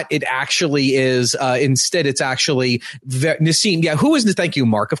it actually is, instead it's actually Nassim. Yeah. Who is the, thank you,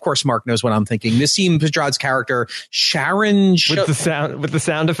 Mark. Of course, Mark knows what I'm thinking. Nassim Pejad's character, Sharon. With the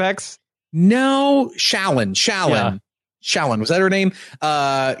sound effects? No, Shallon. Yeah. Shallon, was that her name?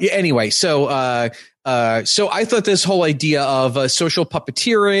 Anyway, so I thought this whole idea of social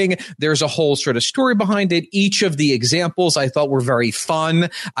puppeteering, there's a whole sort of story behind it. Each of the examples I thought were very fun.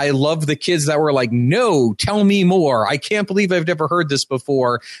 I love the kids that were like, no, tell me more. I can't believe I've never heard this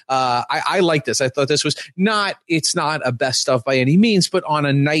before. I like this. I thought this was it's not a best of by any means, but on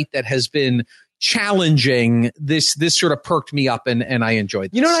a night that has been challenging, this sort of perked me up and I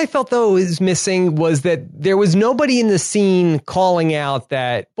enjoyed this. You know what I felt though is missing was that there was nobody in the scene calling out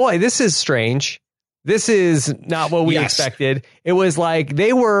that, boy, this is strange. This is not what we expected. It was like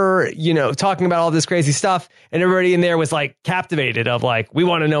they were, talking about all this crazy stuff and everybody in there was like captivated of like, we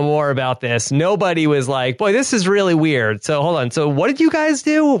want to know more about this. Nobody was like, boy, this is really weird. So hold on. So what did you guys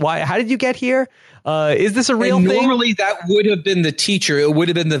do? How did you get here? Is this a real thing? Normally that would have been the teacher. It would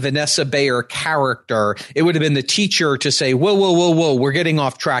have been the Vanessa Bayer character. It would have been the teacher to say, whoa, we're getting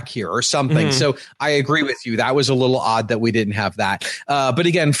off track here or something. Mm-hmm. So I agree with you. That was a little odd that we didn't have that. But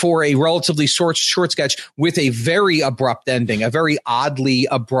again, for a relatively short sketch with a very abrupt ending, a very oddly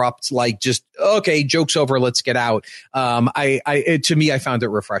abrupt, like just, okay, joke's over, let's get out. To me, I found it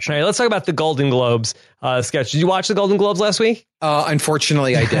refreshing. All right, let's talk about the Golden Globes sketch. Did you watch the Golden Globes last week?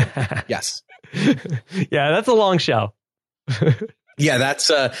 Unfortunately, I did. Yes. Yeah, that's a long show. Yeah,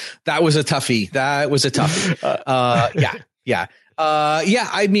 that was a toughie. That was a toughie. Yeah.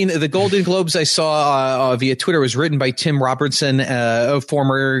 I mean, the Golden Globes I saw via Twitter was written by Tim Robertson, a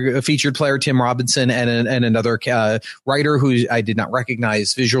former featured player, Tim Robinson, and another writer who I did not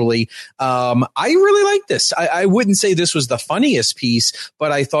recognize visually. I really like this. I wouldn't say this was the funniest piece,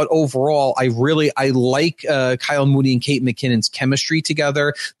 but I thought overall, I like Kyle Mooney and Kate McKinnon's chemistry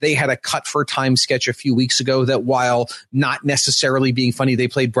together. They had a cut for time sketch a few weeks ago that, while not necessarily being funny, they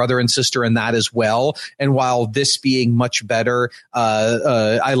played brother and sister in that as well. And while this being much better,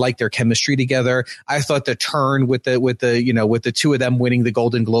 I like their chemistry together. I thought the turn with the two of them winning the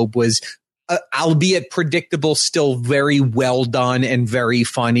Golden Globe was, albeit predictable, still very well done and very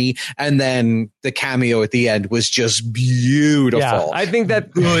funny. And then the cameo at the end was just beautiful. Yeah, I think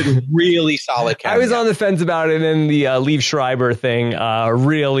that good, really solid cameo. I was on the fence about it, and then the Liev Schreiber thing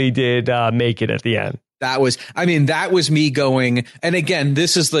really did make it at the end. That was me going, and again,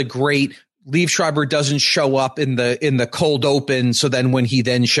 this is the great. Liev Schreiber doesn't show up in the cold open. So then when he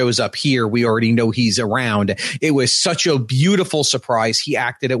then shows up here, we already know he's around. It was such a beautiful surprise. He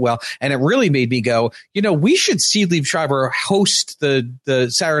acted it well. And it really made me go, we should see Liev Schreiber host the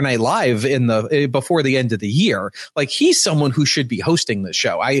Saturday Night Live before the end of the year. Like, he's someone who should be hosting the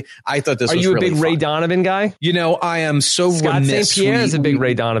show. I thought this was really fun. Are you a big Ray Donovan guy? I am so Scott remiss. St. Pierre is a big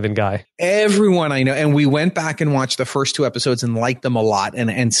Ray Donovan guy. Everyone I know. And we went back and watched the first two episodes and liked them a lot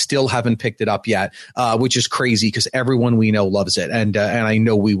and still haven't picked it up yet, which is crazy because everyone we know loves it, and I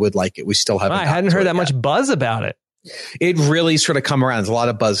know we would like it. We still haven't. I hadn't heard that much buzz about it. It really sort of come around. There's a lot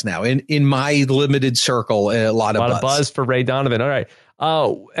of buzz now in my limited circle. A lot of buzz for Ray Donovan. All right.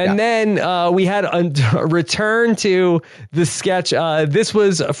 Then we had a return to the sketch. This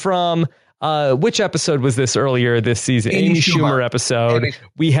was from. Which episode was this earlier this season? Amy Schumer episode.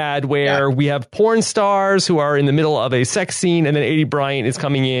 We had where we have porn stars who are in the middle of a sex scene, and then Aidy Bryant is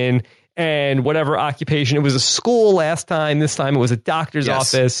coming in, and whatever occupation. It was a school last time. This time it was a doctor's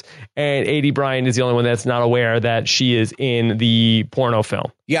office, and Aidy Bryant is the only one that's not aware that she is in the porno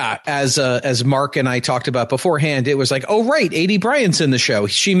film. Yeah, as Mark and I talked about beforehand, it was like, oh, right, Aidy Bryant's in the show.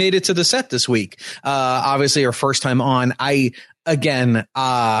 She made it to the set this week. Obviously, her first time on. Again,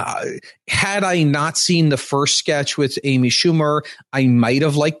 had I not seen the first sketch with Amy Schumer, I might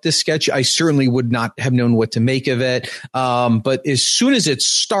have liked this sketch. I certainly would not have known what to make of it. But as soon as it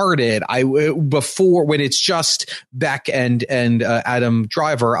started, when it's just Beck and Adam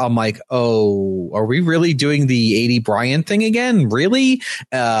Driver, I'm like, oh, are we really doing the Aidy Bryant thing again? Really?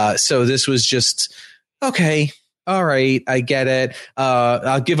 So this was just. okay. All right, I get it.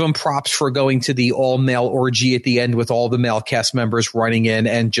 I'll give them props for going to the all-male orgy at the end with all the male cast members running in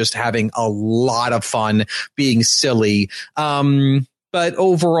and just having a lot of fun being silly. But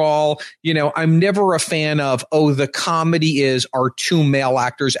overall, I'm never a fan of, the comedy is, are two male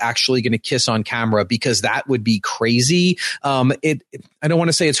actors actually going to kiss on camera? Because that would be crazy. I don't want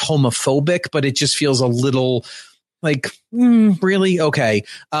to say it's homophobic, but it just feels a little like, really? Okay.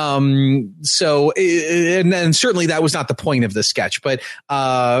 So, and then certainly that was not the point of the sketch, but,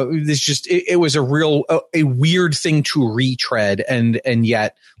 it was a weird thing to retread. And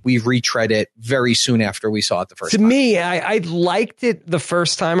yet we retread it very soon after we saw it the first time. To me, I liked it the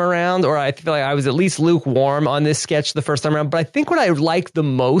first time around, or I feel like I was at least lukewarm on this sketch the first time around. But I think what I liked the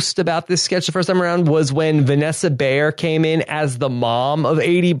most about this sketch the first time around was when Vanessa Bayer came in as the mom of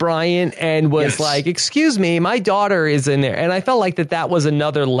A.D. Bryant and was like, excuse me, my daughter is in there. And I felt like that was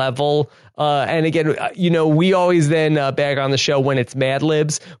another level. And again, we always then bag on the show when it's Mad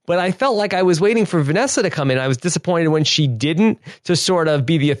Libs, but I felt like I was waiting for Vanessa to come in. I was disappointed when she didn't, to sort of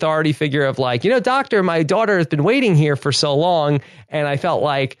be the authority figure of like, doctor, my daughter has been waiting here for so long. And I felt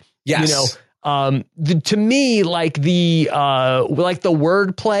like, to me, like the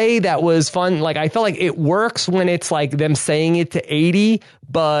wordplay that was fun. Like I felt like it works when it's like them saying it to 80,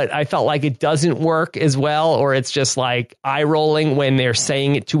 but I felt like it doesn't work as well, or it's just like eye rolling when they're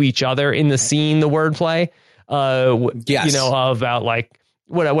saying it to each other in the scene. The wordplay, about like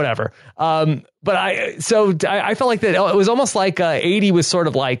whatever. But I felt like that it was almost like 80 was sort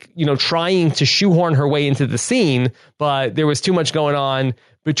of like, trying to shoehorn her way into the scene, but there was too much going on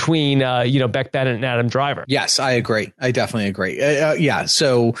between, Beck Bennett and Adam Driver. Yes, I agree. I definitely agree.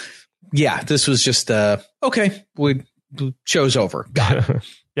 So, this was just, okay, show's over. Got it.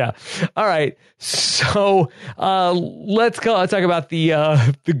 Yeah. All right. So let's go talk about the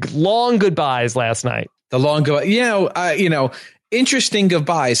long goodbyes last night. The long interesting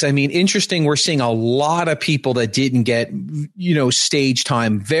goodbyes. I mean, interesting. We're seeing a lot of people that didn't get, stage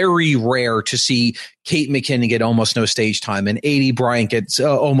time. Very rare to see Kate McKinnon get almost no stage time and A.D. Bryant gets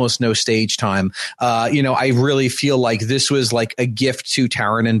almost no stage time. I really feel like this was like a gift to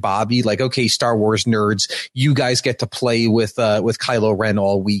Taron and Bobby. Like, okay, Star Wars nerds, you guys get to play with Kylo Ren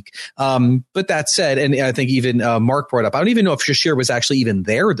all week. But that said, and I think even Mark brought up, I don't even know if Shashir was actually even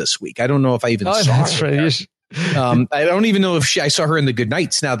there this week. I don't know if I even saw her. I don't even know if I saw her in the Good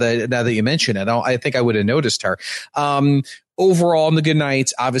Nights. Now that you mention it, I think I would have noticed her. Overall in the Good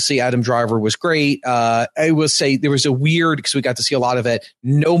Nights, obviously Adam Driver was great. I will say there was a weird, because we got to see a lot of it.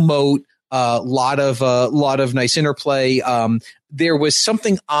 No moat, lot of nice interplay. There was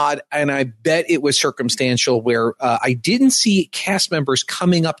something odd, and I bet it was circumstantial, where I didn't see cast members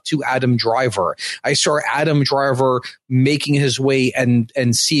coming up to Adam Driver. I saw Adam Driver making his way and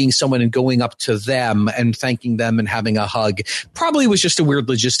seeing someone and going up to them and thanking them and having a hug. Probably was just a weird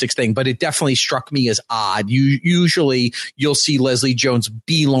logistics thing, but it definitely struck me as odd. Usually you'll see Leslie Jones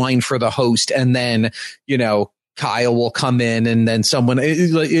beeline for the host, and then, Kyle will come in and then someone,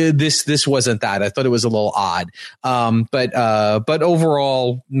 this wasn't that. I thought it was a little odd. But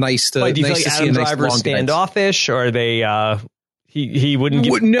overall, nice to, do you nice feel like to Adam see a nice Driver standoffish, or are they, he wouldn't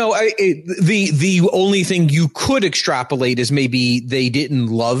get... No, the only thing you could extrapolate is maybe they didn't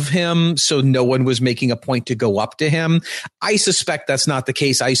love him, so no one was making a point to go up to him. I suspect that's not the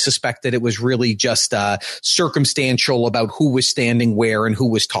case. I suspect that it was really just circumstantial about who was standing where and who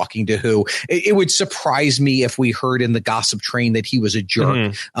was talking to who. It would surprise me if we heard in the gossip train that he was a jerk.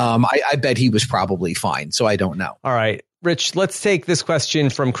 Mm-hmm. I bet he was probably fine, so I don't know. All right. Rich, let's take this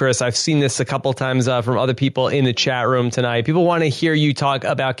question from Chris. I've seen this a couple times from other people in the chat room tonight. People want to hear you talk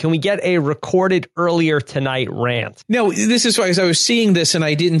about, can we get a recorded earlier tonight rant? No, this is why, as I was seeing this and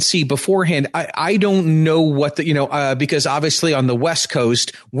I didn't see beforehand, I don't know what because obviously on the West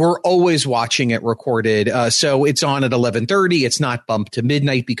Coast, we're always watching it recorded. So it's on at 11:30. It's not bumped to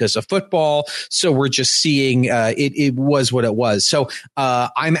midnight because of football. So we're just seeing it was what it was. So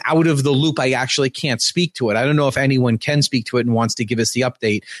I'm out of the loop. I actually can't speak to it. I don't know if anyone can speak to it and wants to give us the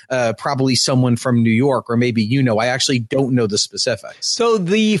update. Probably someone from New York, or maybe I actually don't know the specifics. So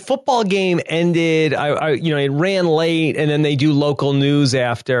the football game ended. It ran late, and then they do local news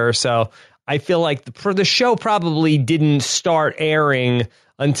after. So I feel like the show probably didn't start airing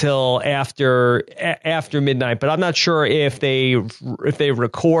until after midnight. But I'm not sure if they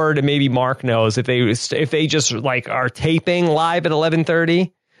record. And maybe Mark knows if they just like are taping live at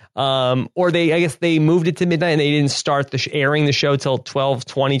 11:30. Or I guess they moved it to midnight and they didn't start airing the show till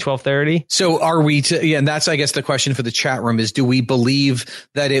 12:20, 12:30. So are we and that's, I guess, the question for the chat room is, do we believe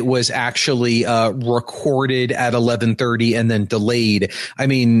that it was actually recorded at 11:30 and then delayed? I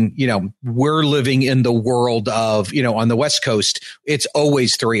mean, we're living in the world of, on the West Coast, it's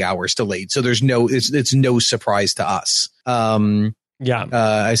always 3 hours delayed. So it's no surprise to us.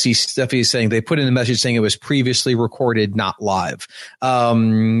 I see Steffi is saying they put in a message saying it was previously recorded, not live.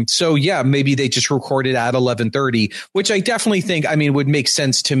 So yeah, maybe they just recorded at 11:30, which I definitely think, would make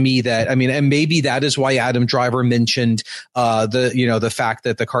sense to me and maybe that is why Adam Driver mentioned, the fact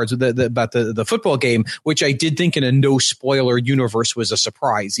that the cards about the football game, which I did think in a no spoiler universe was a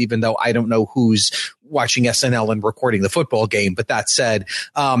surprise, even though I don't know who's watching SNL and recording the football game. But that said,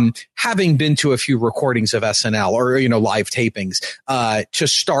 having been to a few recordings of SNL or, live tapings, to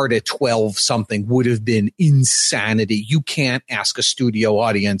start at 12 something would have been insanity. You can't ask a studio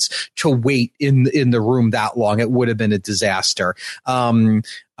audience to wait in the room that long. It would have been a disaster. So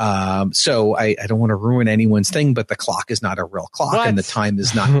I don't want to ruin anyone's thing, but the clock is not a real clock and the time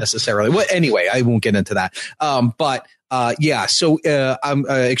is not necessarily. Well, anyway, I won't get into that. So I'm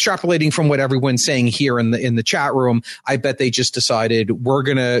extrapolating from what everyone's saying here in the chat room. I bet they just decided we're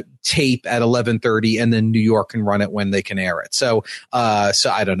going to tape at 11:30 and then New York can run it when they can air it. So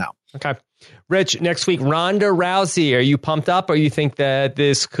I don't know. Okay. Rich, next week, Ronda Rousey. Are you pumped up, or you think that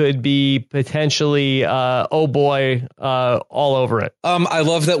this could be potentially, all over it? I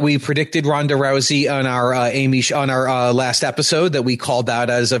love that we predicted Ronda Rousey on our our last episode, that we called that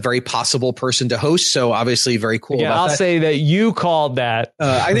as a very possible person to host. So obviously very cool. Yeah, I'll say that you called that.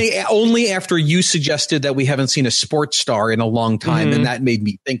 I think only after you suggested that we haven't seen a sports star in a long time, and that made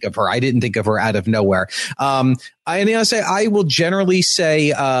me think of her. I didn't think of her out of nowhere. I will generally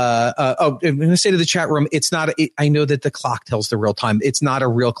say, I'm going to say to the chat room, it's not, I know that the clock tells the real time. It's not a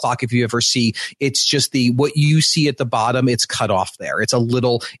real clock. If you ever see, it's just what you see at the bottom, it's cut off there. It's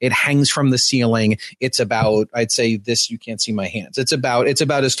it hangs from the ceiling. It's about, I'd say this, you can't see my hands. It's about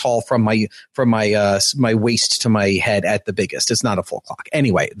as tall from my waist to my head at the biggest. It's not a full clock.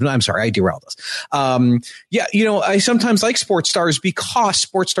 Anyway, I'm sorry, I derailed us. I sometimes like sports stars because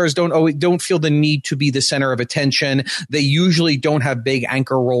sports stars don't feel the need to be the center of attention. They usually don't have big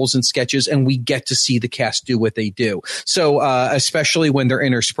anchor roles in sketches, and we get to see the cast do what they do. So, especially when they're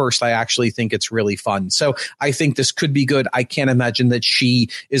interspersed, I actually think it's really fun. So I think this could be good. I can't imagine that she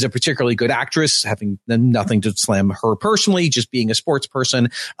is a particularly good actress, having nothing to slam her personally, just being a sports person.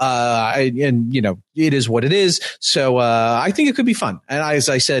 It is what it is. So, I think it could be fun. And as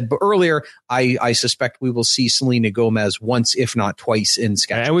I said earlier, I suspect we will see Selena Gomez once, if not twice, in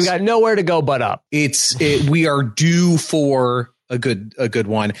sketches. And we got nowhere to go but up. We are due for a good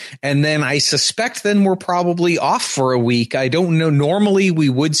one. And then I suspect then we're probably off for a week. I don't know. Normally we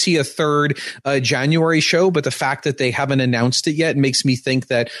would see a third January show, but the fact that they haven't announced it yet makes me think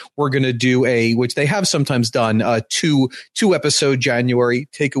that we're going to do which they have sometimes done, two episode January,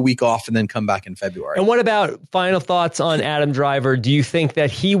 take a week off and then come back in February. And what about final thoughts on Adam Driver? Do you think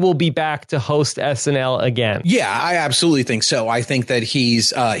that he will be back to host SNL again? Yeah, I absolutely think so. I think that he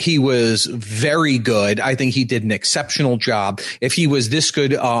was very good. I think he did an exceptional job. If he was this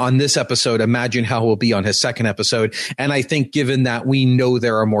good on this episode, imagine how he'll be on his second episode. And I think given that we know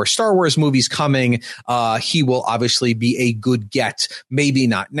there are more Star Wars movies coming, he will obviously be a good get. Maybe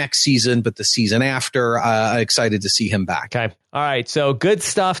not next season, but the season after. Excited to see him back. Okay. All right. So good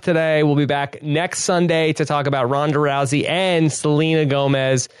stuff today. We'll be back next Sunday to talk about Ronda Rousey and Selena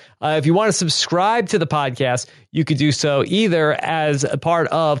Gomez. If you want to subscribe to the podcast, you could do so either as a part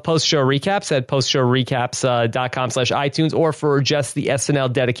of post-show recaps at postshowrecaps.com/iTunes, or for just the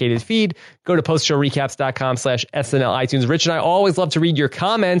SNL dedicated feed, go to postshowrecaps.com/SNL iTunes. Rich and I always love to read your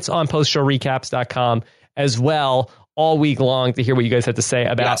comments on postshowrecaps.com as well, all week long, to hear what you guys have to say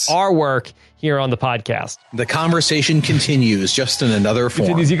about our work here on the podcast. The conversation continues, just in another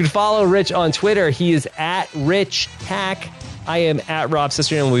form. You can follow Rich on Twitter. He is at Rich Tack. I am at Rob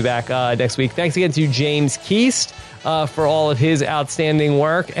Cesternino. We'll be back next week. Thanks again to James Keast for all of his outstanding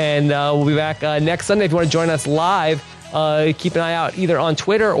work. And we'll be back next Sunday. If you want to join us live, keep an eye out either on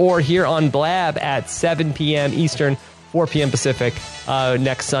Twitter or here on Blab at 7 p.m. Eastern, 4 p.m. Pacific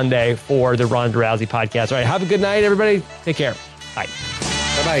next Sunday for the Ronda Rousey podcast. All right, have a good night, everybody. Take care. Bye.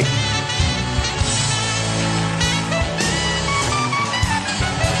 Bye-bye.